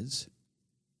problem is.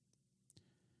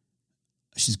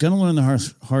 She's going to learn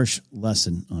the harsh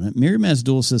lesson on it. Mirri Maz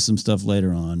Duel says some stuff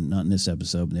later on, not in this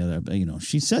episode, but the other. But,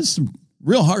 she says some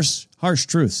real harsh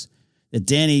truths that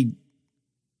Dany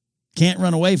can't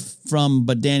run away from,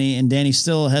 but Dany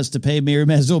still has to pay Mirri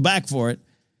Maz Duel back for it.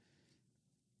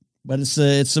 But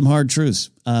it's some hard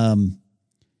truths.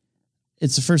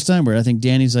 It's the first time where I think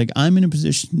Dany's like, I'm in a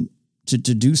position to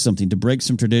do something, to break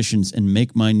some traditions and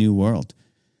make my new world.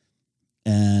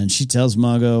 And she tells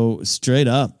Mago straight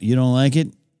up, you don't like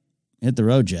it? Hit the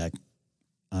road, Jack.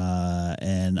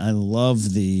 And I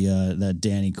love that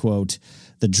Dany quote,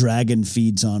 the dragon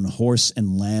feeds on horse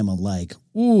and lamb alike.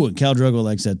 Ooh, and Khal Drogo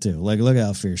likes that too. Like, look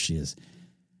how fierce she is.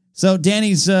 So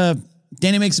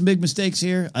Dany makes some big mistakes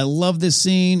here. I love this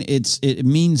scene. It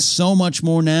means so much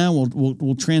more now.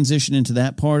 We'll transition into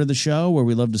that part of the show where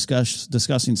we love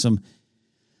discussing some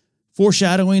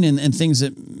foreshadowing and things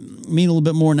that mean a little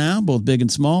bit more now, both big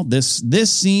and small.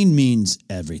 This scene means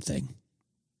everything.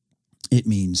 It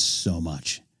means so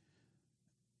much.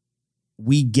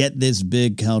 We get this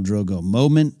big Khal Drogo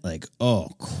moment, like, oh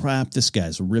crap, this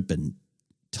guy's ripping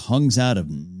tongues out of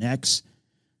necks,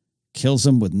 kills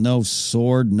them with no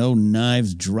sword, no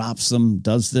knives, drops them,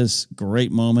 does this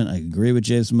great moment. I agree with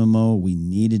Jason Momoa. We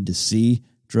needed to see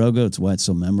Drogo. It's why it's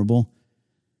so memorable.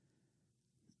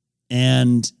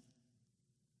 And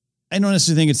I don't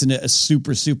necessarily think it's a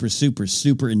super, super, super,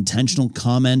 super intentional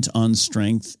comment on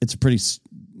strength. It's a pretty,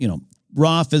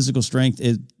 raw physical strength.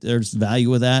 There's value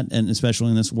with that, and especially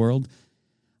in this world.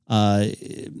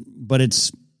 But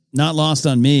it's not lost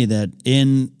on me that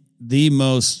in the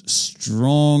most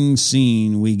strong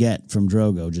scene we get from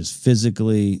Drogo, just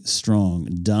physically strong,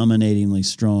 dominatingly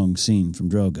strong scene from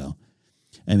Drogo.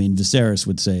 I mean, Viserys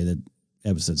would say that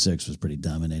episode 6 was pretty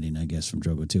dominating, I guess, from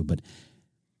Drogo too, but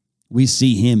we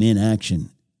see him in action,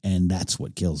 and that's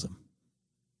what kills him.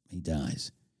 He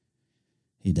dies.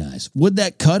 Would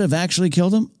that cut have actually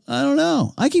killed him? I don't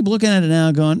know. I keep looking at it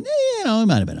now going, it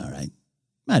might have been all right.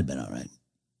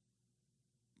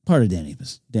 Part of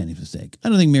Dany's mistake. I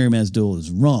don't think Mirri Maz Duel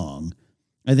is wrong.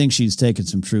 I think she's taken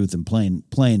some truth and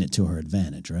playing it to her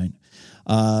advantage, right?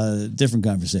 Different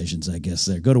conversations, I guess,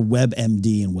 there. Go to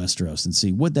WebMD in Westeros and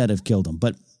see, would that have killed him?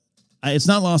 But it's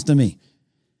not lost to me.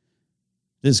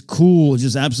 This cool,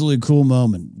 just absolutely cool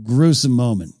moment, gruesome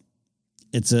moment.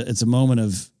 It's a moment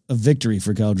of victory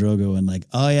for Khal Drogo, and like,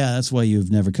 oh yeah, that's why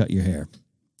you've never cut your hair.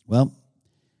 Well,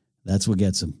 that's what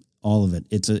gets him. All of it.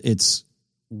 It's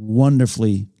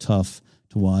wonderfully tough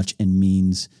to watch and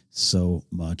means so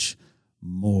much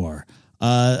more.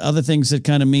 Other things that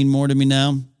kind of mean more to me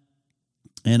now,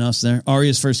 and us there.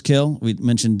 Arya's first kill. We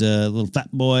mentioned a little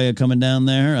fat boy coming down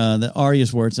there. The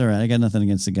Arya's words. All right, I got nothing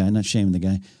against the guy. Not shaming the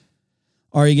guy.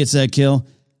 Arya gets that kill.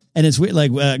 And it's weird,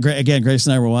 like, again, Grace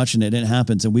and I were watching it, and it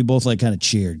happens, and we both, like, kind of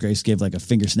cheered. Grace gave, like, a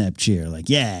finger snap cheer, like,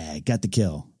 yeah, got the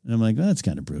kill. And I'm like, well, that's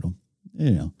kind of brutal.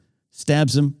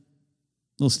 Stabs him.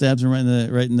 Little stabs him right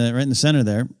in the center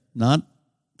there. Not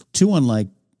too unlike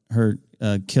her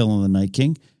kill on the Night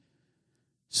King.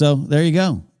 So there you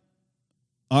go.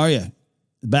 Arya,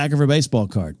 the back of her baseball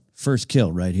card. First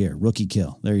kill right here. Rookie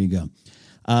kill. There you go.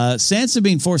 Sansa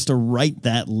being forced to write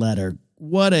that letter.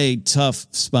 What a tough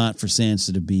spot for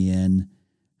Sansa to be in.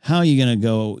 How are you going to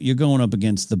go? You're going up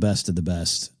against the best of the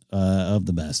best of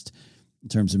the best in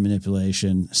terms of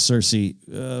manipulation. Cersei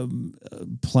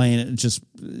playing it, just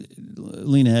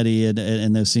Lena Headey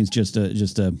and those scenes just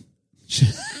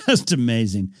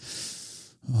amazing.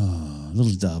 Oh,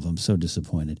 little Dove, I'm so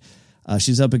disappointed.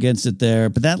 She's up against it there.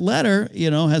 But that letter,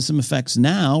 has some effects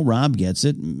now. Rob gets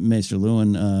it. Maester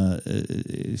Luwin,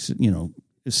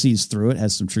 sees through it,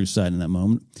 has some true sight in that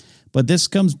moment. But this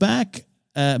comes back.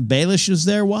 Baelish is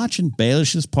there watching.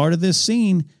 Baelish is part of this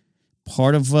scene,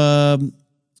 part of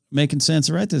making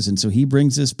Sansa write this. And so he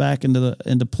brings this back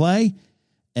into play,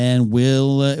 and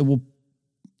it will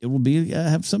be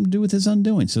have something to do with his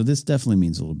undoing. So this definitely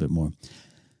means a little bit more.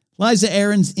 Lysa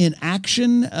Arryn's in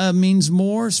action means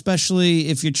more, especially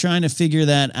if you're trying to figure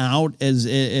that out as,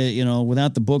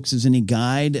 without the books as any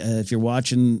guide. If you're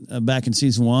watching back in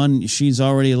season 1, she's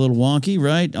already a little wonky,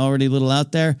 right? Already a little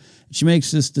out there. She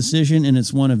makes this decision, and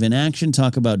it's one of inaction.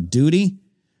 Talk about duty.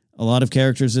 A lot of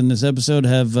characters in this episode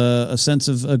have a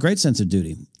great sense of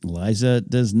duty. Lysa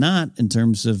does not in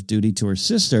terms of duty to her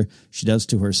sister. She does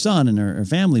to her son and her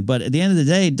family. But at the end of the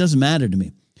day, it doesn't matter to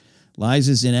me.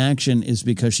 Lysa's inaction is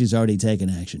because she's already taken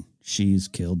action. She's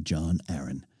killed Jon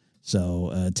Arryn.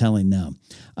 So telling now.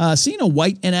 Seeing a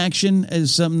White in action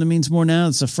is something that means more now.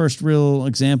 It's the first real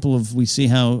example of we see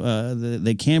how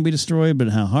they can be destroyed, but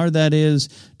how hard that is.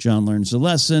 Jon learns the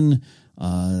lesson.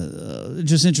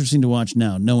 Just interesting to watch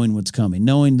now, knowing what's coming,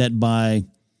 knowing that by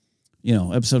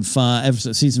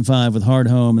season 5 with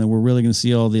Hardhome, and we're really going to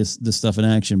see all this stuff in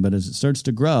action. But as it starts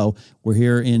to grow, we're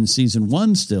here in season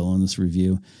 1 still in this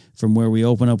review. From where we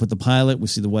open up with the pilot, we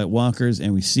see the White Walkers,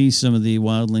 and we see some of the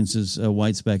wildlings as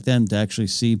whites back then. To actually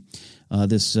see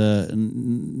this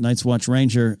Night's Watch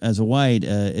Ranger as a white,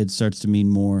 it starts to mean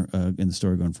more in the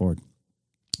story going forward.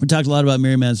 We talked a lot about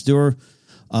Mirri Maz Duur.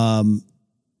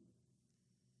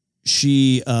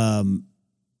 Mirri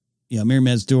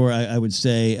Maz Duur, I would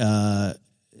say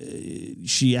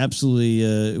she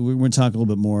absolutely, we're going to talk a little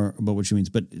bit more about what she means,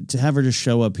 but to have her just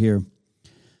show up here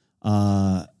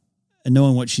and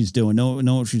knowing what she's doing, knowing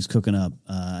what she's cooking up,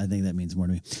 I think that means more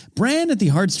to me. Bran at the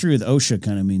Heart's Tree with Osha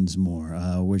kind of means more,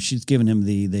 where she's giving him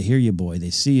the hear you boy,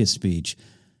 they see you speech.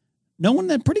 Knowing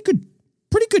that pretty good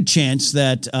chance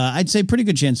that, I'd say pretty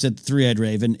good chance that the Three-Eyed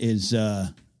Raven is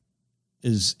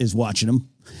watching him.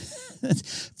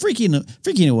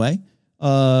 freaking away.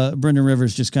 Brendan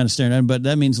Rivers just kind of staring at him, but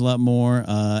that means a lot more.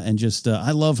 And just,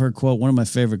 I love her quote. One of my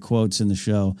favorite quotes in the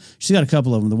show. She's got a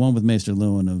couple of them. The one with Maester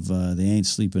Luwin of "They ain't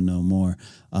sleeping no more."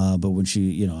 But when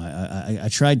she, I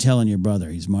tried telling your brother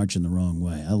he's marching the wrong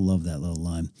way. I love that little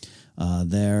line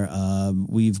there.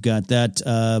 We've got that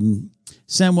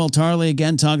Samwell Tarly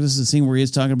again talking. This is the scene where he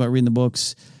is talking about reading the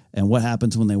books and what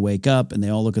happens when they wake up and they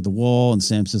all look at the wall. And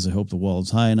Sam says, "I hope the wall is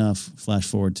high enough." Flash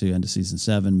forward to end of season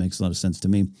 7. Makes a lot of sense to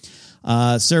me.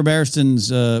 Sir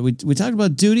Barristan's, we talked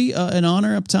about duty and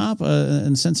honor up top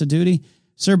and sense of duty.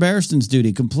 Sir Barristan's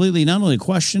duty completely, not only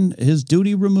questioned, his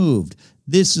duty removed.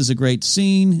 This is a great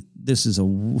scene. This is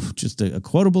just a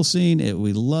quotable scene.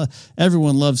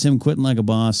 Everyone loves him quitting like a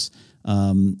boss.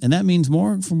 And that means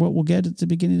more from what we'll get at the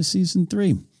beginning of season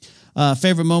 3.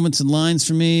 Favorite moments and lines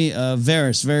for me.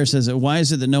 Varys says, "Why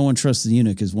is it that no one trusts the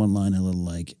eunuch?" is one line I little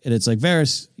like. And it's like,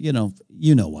 Varys, you know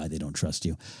why they don't trust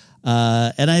you.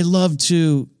 And I love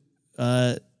to,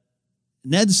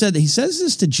 Ned said that he says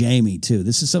this to Jaime too.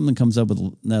 This is something that comes up with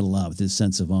Ned a lot with his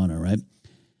sense of honor, right?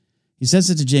 He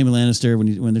says it to Jaime Lannister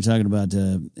when they're talking about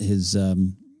his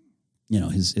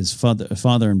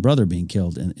father and brother being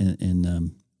killed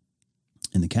in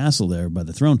the castle there by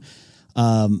the throne,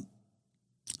 up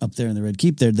there in the Red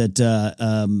Keep there. That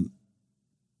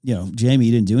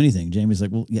Jaime didn't do anything. Jaime's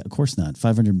like, well, yeah, of course not.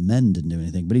 500 men didn't do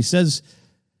anything, but he says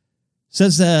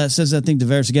that thing to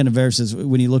Varys again. And Varys says,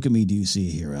 "When you look at me, do you see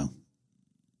a hero?"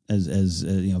 As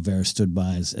Varys stood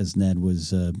by as Ned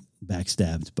was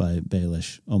backstabbed by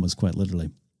Baelish, almost quite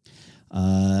literally.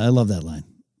 I love that line.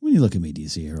 When you look at me, do you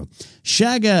see a hero?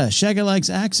 Shagga likes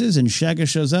axes, and Shagga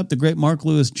shows up. The great Mark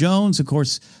Lewis Jones, of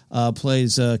course,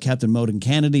 plays Captain Moden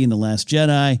Kennedy in The Last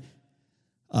Jedi.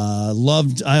 I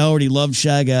already loved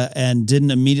Shagga and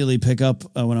didn't immediately pick up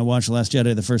when I watched The Last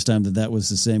Jedi the first time that was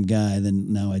the same guy.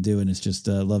 Then now I do, and it's just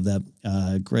love that.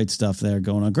 Great stuff there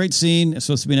going on. Great scene. It's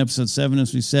supposed to be in episode 7,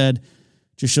 as we said.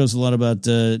 Just shows a lot about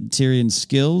Tyrion's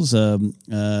skills.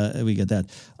 We get that.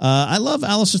 I love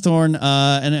Alistair Thorne,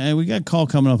 and we got a call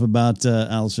coming up about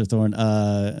Alistair Thorne.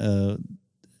 Part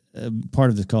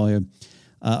of the call here.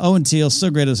 Owen Teal, so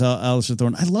great as Alistair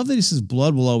Thorne. I love that he says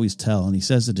blood will always tell, and he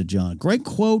says it to John. Great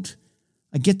quote.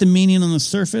 I get the meaning on the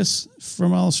surface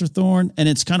from Alistair Thorne, and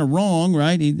it's kind of wrong,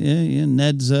 right?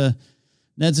 Ned's a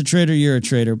traitor, you're a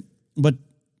traitor. But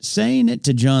saying it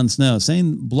to Jon Snow,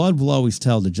 saying blood will always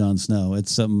tell to Jon Snow,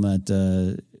 it's something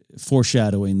that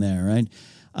foreshadowing there, right?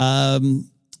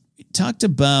 Talked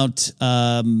about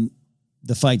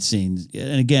the fight scenes.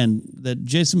 And again, that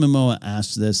Jason Momoa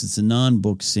asked this. It's a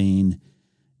non-book scene.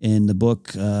 In the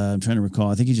book, I'm trying to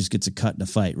recall, I think he just gets a cut in a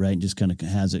fight, right? And just kind of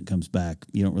has it, comes back.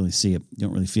 You don't really see it. You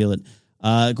don't really feel it.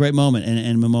 Great moment.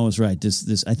 And Momoa's right.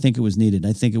 This, I think it was needed.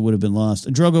 I think it would have been lost.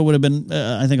 Drogo would have been,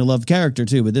 I think, a loved character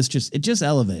too, but it just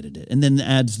elevated it. And then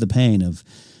adds the pain of,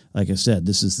 like I said,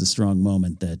 this is the strong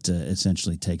moment that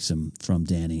essentially takes him from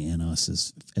Dany and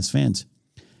us as fans.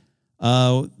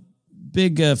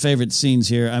 Big favorite scenes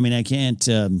here. I mean, I can't,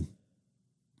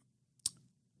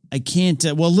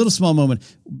 well, a little small moment.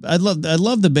 I love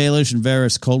the Baelish and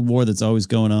Varys Cold War that's always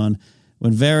going on.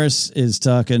 When Varys is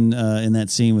talking in that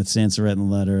scene with Sansa in the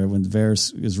letter, when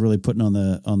Varys is really putting on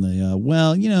the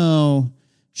well, you know,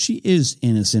 she is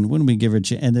innocent. Wouldn't we give her a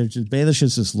chance? And there's just Baelish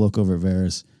has this look over at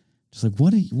Varys, just like,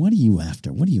 what are you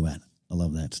after? What are you at? I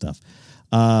love that stuff.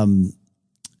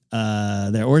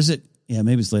 There, or is it? Yeah,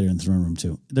 maybe it's later in the throne room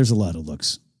too. There's a lot of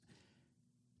looks.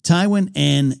 Tywin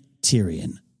and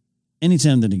Tyrion.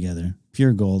 Anytime they're together,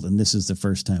 pure gold, and this is the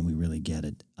first time we really get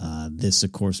it. This,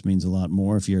 of course, means a lot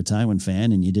more if you're a Tywin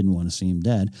fan and you didn't want to see him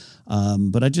dead.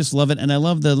 But I just love it, and I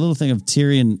love the little thing of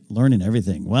Tyrion learning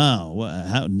everything. Wow,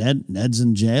 how Ned's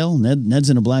in jail?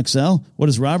 Ned's in a black cell? What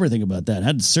does Robert think about that?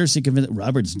 How did Cersei convince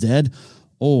Robert's dead?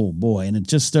 Oh, boy, and it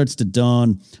just starts to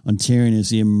dawn on Tyrion as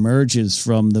he emerges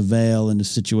from the Vale and the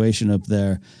situation up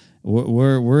there.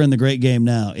 We're in the great game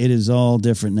now. It is all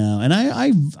different now. And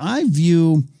I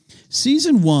view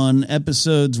Season 1,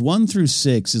 episodes 1 through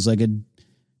 6 is like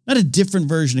not a different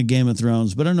version of Game of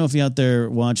Thrones, but I don't know if you out there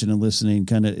watching and listening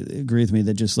kind of agree with me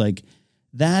that just like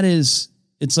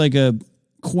it's like a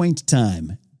quaint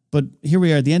time. But here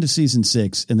we are at the end of Season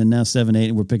 6 and then now 7, 8,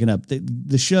 and we're picking up.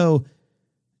 The show,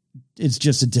 it's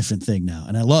just a different thing now.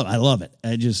 And I love it.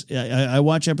 I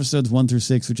watch episodes 1 through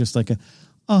 6 with just like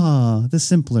the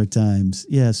simpler times.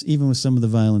 Yes, even with some of the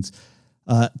violence.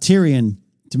 Tyrion,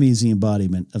 to me, is the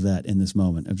embodiment of that in this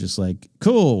moment of just like,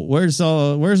 cool. Where's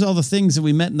all the things that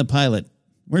we met in the pilot?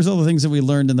 Where's all the things that we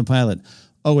learned in the pilot?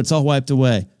 Oh, it's all wiped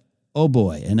away. Oh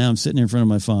boy. And now I'm sitting in front of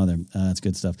my father. That's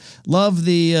good stuff. Love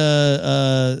the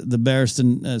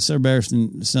Barristan, Sir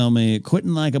Barristan Selmy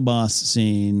quitting like a boss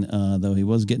scene, though he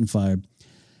was getting fired.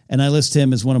 And I list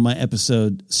him as one of my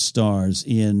episode stars.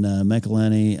 Ian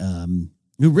McElhenney,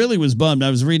 who really was bummed. I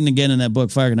was reading again in that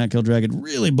book, Fire Cannot Kill Dragon,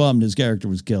 really bummed his character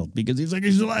was killed because he's like,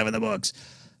 he's alive in the books.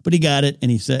 But he got it, and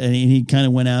he said, and he kind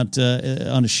of went out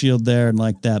on a shield there and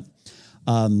like that.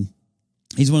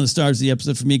 He's one of the stars of the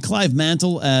episode for me. Clive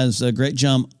Mantle as Great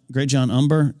John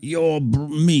Umber. Your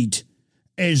meat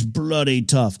is bloody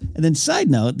tough. And then side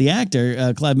note, the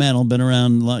actor, Clive Mantle, been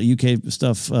around a lot of UK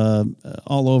stuff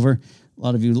all over. A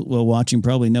lot of you watching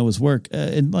probably know his work.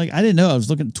 And like, I didn't know. I was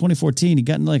looking at 2014. He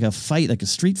got in like a fight, like a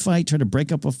street fight, tried to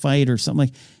break up a fight or something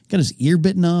like, got his ear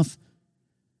bitten off.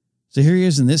 So here he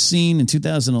is in this scene in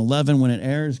 2011 when it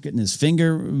airs, getting his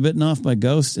finger bitten off by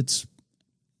Ghost. It's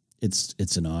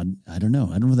an odd, I don't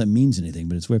know if that means anything,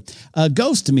 but it's weird.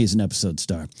 Ghost to me is an episode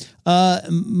star.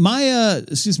 Mia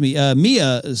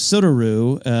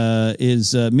Sotoru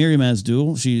is Miriam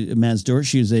Mazdur.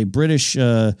 She is a British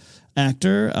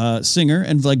actor, singer,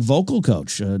 and like vocal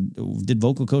coach. Did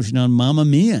vocal coaching on Mamma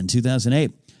Mia in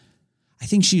 2008. I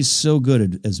think she's so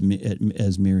good as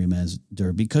Miriam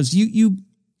Mazdur because you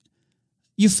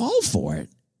fall for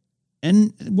it,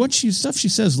 and stuff she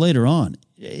says later on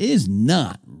is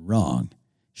not wrong.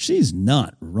 She's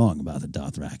not wrong about the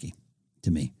Dothraki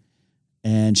to me,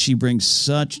 and she brings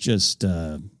such just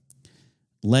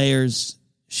layers.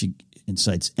 She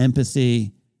incites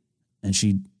empathy, and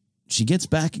she gets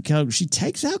back at Khal. She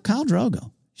takes out Khal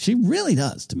Drogo. She really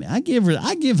does to me. I give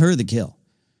her the kill.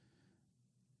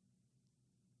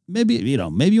 Maybe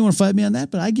you want to fight me on that,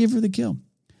 but I give her the kill,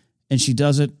 and she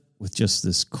does it with just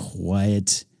this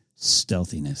quiet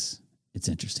stealthiness. It's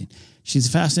interesting. She's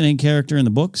a fascinating character in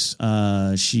the books.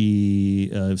 She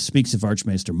speaks of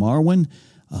Archmaester Marwyn,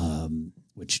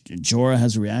 which Jorah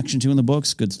has a reaction to in the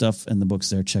books. Good stuff in the books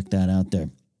there. Check that out there.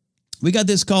 We got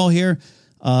this call here.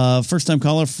 First-time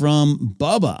caller from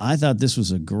Bubba. I thought this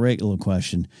was a great little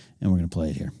question, and we're going to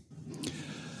play it here.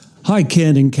 Hi,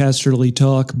 Ken and Casterly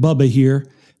Talk. Bubba here.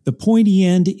 The pointy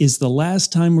end is the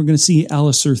last time we're going to see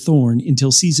Alistair Thorne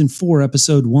until Season 4,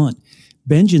 Episode 1.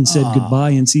 Benjen said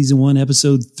goodbye in season 1,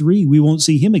 episode 3. We won't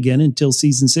see him again until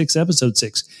season 6, episode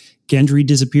 6. Gendry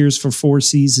disappears for 4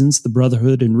 seasons. The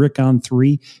Brotherhood and Rick on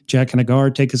 3. Jack and Agar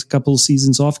take a couple of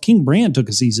seasons off. King Bran took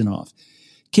a season off.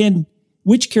 Ken,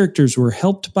 which characters were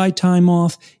helped by time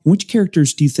off, and which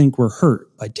characters do you think were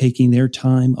hurt by taking their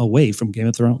time away from Game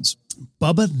of Thrones?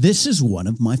 Bubba, this is one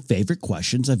of my favorite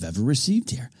questions I've ever received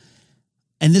here.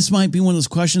 And this might be one of those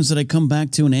questions that I come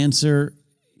back to and answer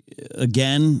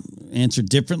again, answer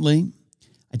differently.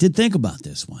 I did think about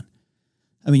this one.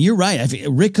 I mean, you're right. I think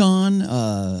Rickon,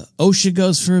 Osha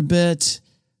goes for a bit.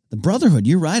 The Brotherhood,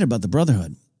 you're right about the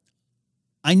Brotherhood.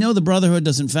 I know the Brotherhood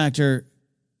doesn't factor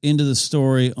into the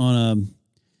story on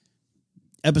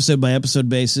a episode by episode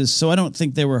basis, so I don't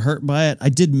think they were hurt by it. I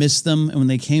did miss them, and when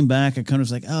they came back, I kind of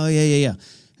was like, oh, yeah.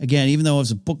 Again, even though I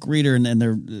was a book reader and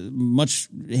they're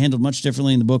handled much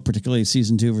differently in the book, particularly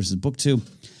season 2 versus book 2.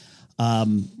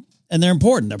 And they're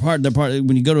important. They're part.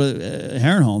 When you go to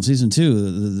Harrenhal season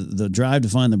 2, the drive to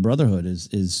find the Brotherhood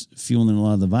is fueling a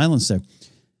lot of the violence there.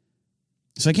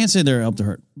 So I can't say they're helped or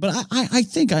hurt, but I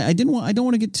think I don't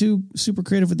want to get too super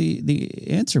creative with the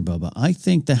answer, Bubba. I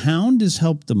think the Hound is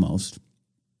helped the most.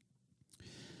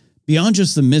 Beyond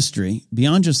just the mystery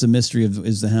of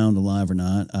is the Hound alive or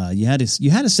not, you had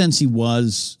a sense he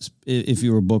was, if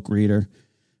you were a book reader,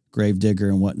 gravedigger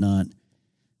and whatnot.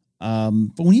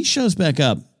 But when he shows back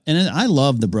up, and I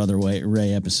love the Brother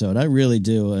Ray episode, I really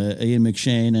do. Ian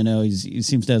McShane, I know he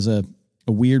seems to have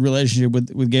a weird relationship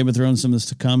with Game of Thrones, some of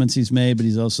the comments he's made, but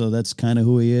that's kind of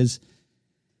who he is.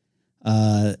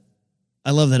 I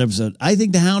love that episode. I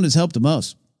think the Hound has helped the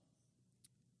most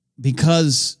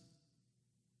because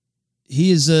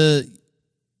he is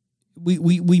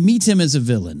we meet him as a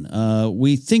villain.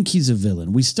 We think he's a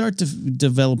villain. We start to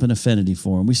develop an affinity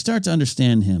for him. We start to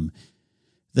understand him.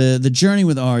 The journey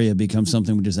with Arya becomes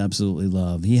something we just absolutely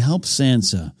love. He helps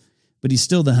Sansa, but he's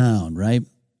still the Hound, right?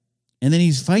 And then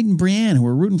he's fighting Brienne, who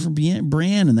we're rooting for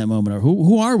Brienne in that moment. Or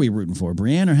who are we rooting for,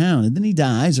 Brienne or Hound? And then he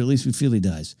dies, or at least we feel he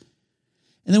dies.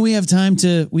 And then we have time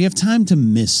to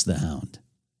miss the Hound.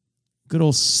 Good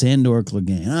old Sandor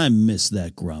Clegane. I miss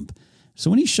that grump. So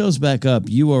when he shows back up,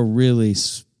 you are really,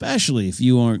 especially if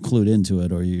you aren't clued into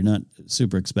it or you're not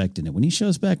super expecting it, when he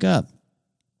shows back up,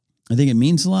 I think it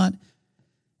means a lot.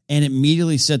 And it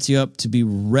immediately sets you up to be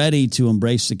ready to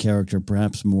embrace the character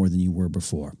perhaps more than you were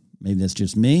before. Maybe that's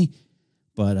just me,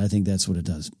 but I think that's what it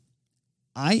does.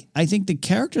 I think the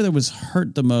character that was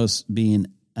hurt the most being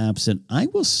absent, I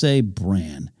will say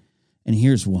Bran. And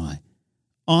here's why.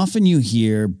 Often you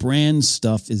hear Bran's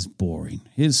stuff is boring.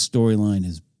 His storyline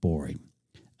is boring.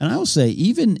 And I will say,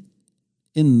 even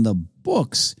in the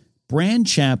books, Bran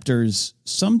chapters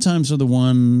sometimes are the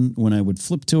one when I would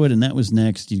flip to it and that was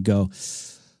next, you'd go,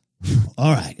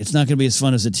 all right, it's not going to be as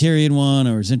fun as a Tyrion one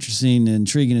or as interesting and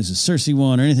intriguing as a Cersei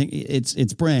one or anything.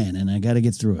 It's Bran, and I got to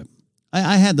get through it.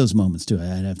 I had those moments, too,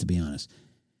 I'd have to be honest.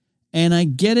 And I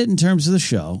get it in terms of the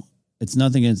show. It's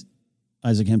nothing against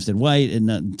Isaac Hempstead White,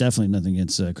 and definitely nothing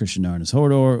against Christian Narn as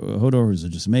Hodor, who's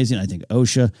just amazing. I think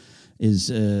Osha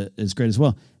is great as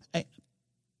well.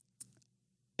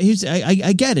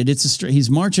 I get it. He's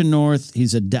marching north.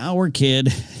 He's a dour kid.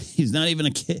 He's not even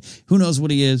a kid. Who knows what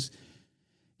he is?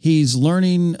 He's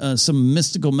learning some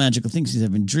mystical, magical things. He's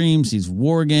having dreams. He's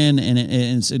warging, and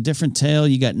it's a different tale.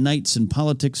 You got knights and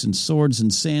politics and swords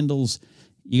and sandals.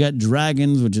 You got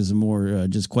dragons, which is a more,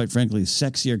 just quite frankly,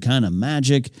 sexier kind of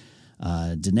magic.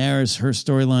 Daenerys, her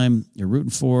storyline, you're rooting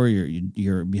for.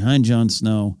 You're behind Jon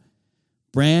Snow.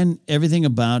 Bran, everything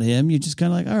about him, you're just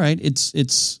kind of like, all right,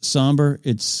 it's somber,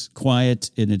 it's quiet,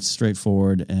 and it's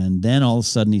straightforward. And then all of a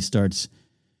sudden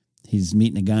he's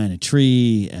meeting a guy in a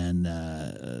tree and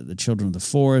the children of the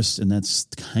forest, and that's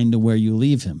kind of where you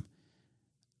leave him.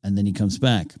 And then he comes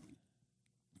back.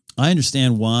 I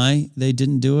understand why they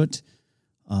didn't do it.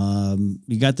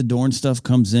 You got the Dorne stuff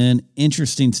comes in.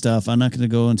 Interesting stuff. I'm not going to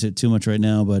go into it too much right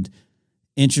now, but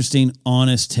interesting,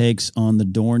 honest takes on the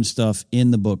Dorne stuff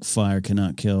in the book Fire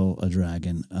Cannot Kill a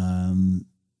Dragon.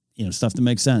 Stuff that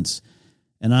makes sense.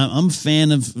 And I'm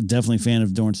definitely a fan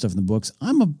of Dorne stuff in the books.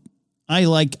 I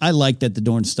like that the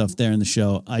Dorne stuff there in the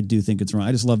show. I do think it's wrong.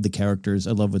 I just love the characters.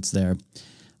 I love what's there.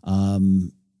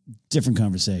 Different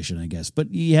conversation, I guess.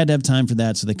 But you had to have time for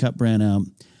that, so they cut Bran out.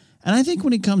 And I think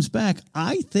when he comes back,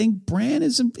 I think Bran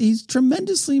he's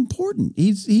tremendously important.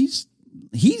 He's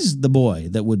the boy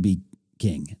that would be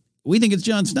king. We think it's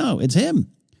Jon Snow. It's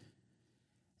him.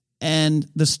 And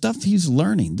the stuff he's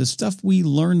learning, the stuff we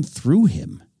learn through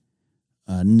him,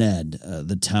 Ned,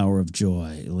 the Tower of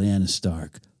Joy, Lyanna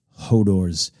Stark,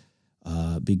 Hodor's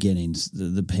beginnings,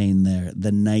 the pain there,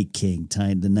 the Night King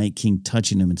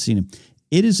touching him and seeing him.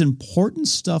 It is important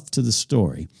stuff to the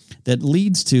story that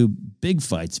leads to big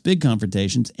fights, big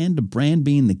confrontations, and to Bran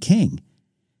being the king.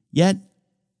 Yet,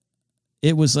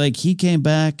 it was like he came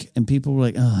back and people were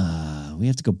like, we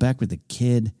have to go back with the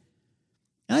kid.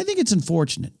 And I think it's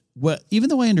unfortunate. Well, even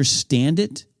though I understand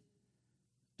it,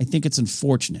 I think it's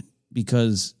unfortunate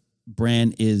because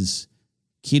Bran is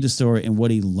key to the story, and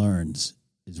what he learns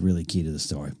is really key to the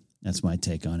story. That's my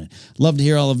take on it. Love to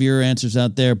hear all of your answers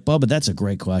out there. Bubba, that's a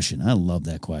great question. I love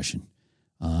that question.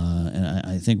 And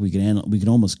I think we can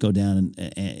almost go down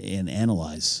and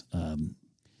analyze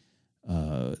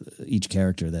each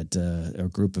character or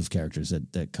group of characters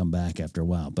that come back after a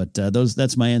while. But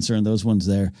that's my answer on those ones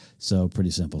there. So pretty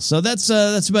simple. So that's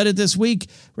about it this week.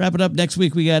 Wrap it up. Next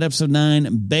week we got episode 9,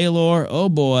 Baelor.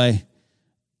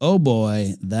 Oh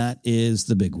boy, that is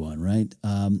the big one, right?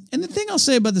 And the thing I'll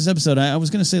say about this episode, I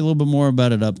was going to say a little bit more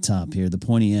about it up top here, the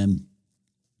pointy end.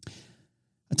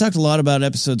 I talked a lot about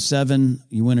episode 7,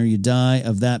 You Win or You Die,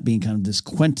 of that being kind of this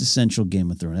quintessential Game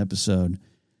of Thrones episode.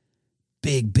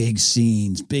 Big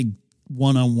scenes, big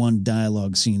one-on-one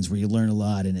dialogue scenes where you learn a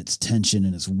lot, and it's tension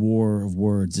and it's war of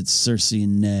words. It's Cersei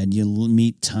and Ned. You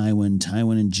meet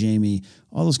Tywin and Jaime.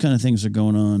 All those kind of things are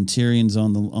going on. Tyrion's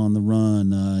on the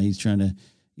run. He's trying to,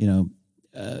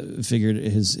 figured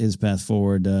his path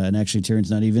forward, and actually Tyrion's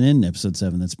not even in episode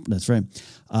 7. That's right.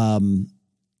 And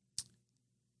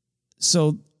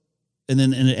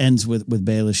it ends with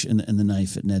Baelish and the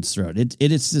knife at Ned's throat.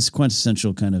 It's this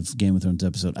quintessential kind of Game of Thrones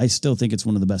episode. I still think it's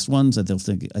one of the best ones. I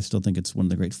still think it's one of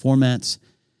the great formats.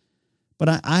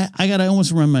 But I gotta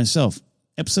almost remind myself,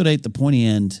 episode 8, the pointy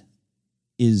end,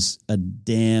 is a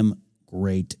damn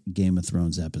great Game of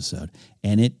Thrones episode.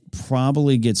 And it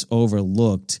probably gets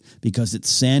overlooked because it's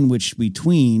sandwiched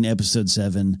between episode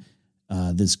 7,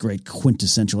 this great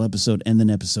quintessential episode, and then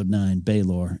episode 9,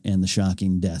 Baelor, and the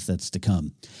shocking death that's to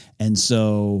come. And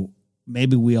so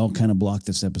maybe we all kind of block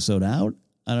this episode out.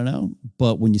 I don't know.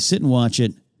 But when you sit and watch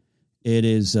it, it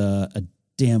is a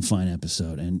damn fine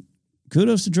episode. And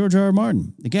kudos to George R.R.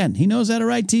 Martin. Again, he knows how to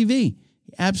write TV.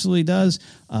 He absolutely does.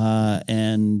 I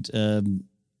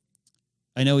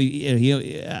know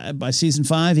he by season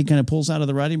 5, he kind of pulls out of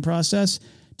the writing process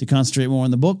to concentrate more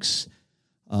on the books,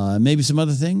 maybe some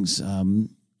other things.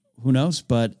 Who knows?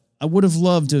 But I would have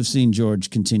loved to have seen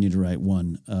George continue to write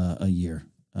one a year.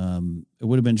 It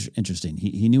would have been interesting.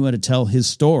 He knew how to tell his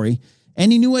story,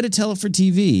 and he knew how to tell it for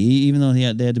TV, even though they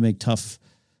had to make tough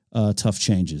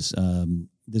changes.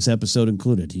 This episode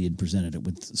included. He had presented it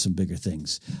with some bigger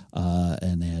things,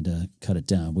 and they had to cut it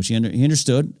down, which he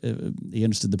understood. He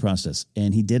understood the process,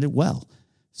 and he did it well.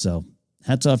 So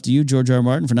hats off to you, George R. R.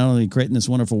 Martin, for not only creating this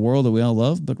wonderful world that we all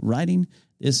love, but writing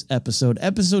this episode.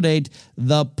 Episode 8,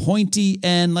 The Pointy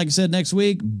End. Like I said, next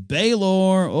week,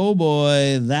 Baelor. Oh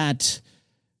boy, that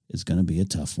is going to be a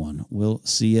tough one. We'll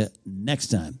see you next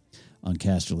time on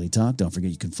Casterly Talk. Don't forget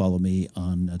you can follow me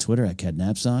on Twitter at Ken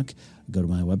Napzok. Go to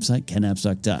my website,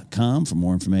 kennapzok.com, for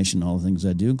more information on all the things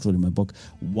I do, including my book,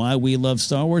 Why We Love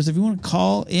Star Wars. If you want to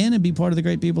call in and be part of the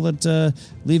great people that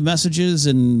leave messages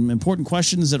and important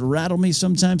questions that rattle me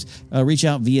sometimes, reach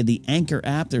out via the Anchor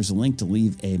app. There's a link to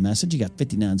leave a message. You got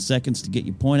 59 seconds to get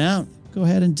your point out. Go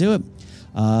ahead and do it.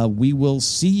 We will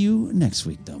see you next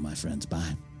week, though, my friends.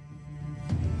 Bye.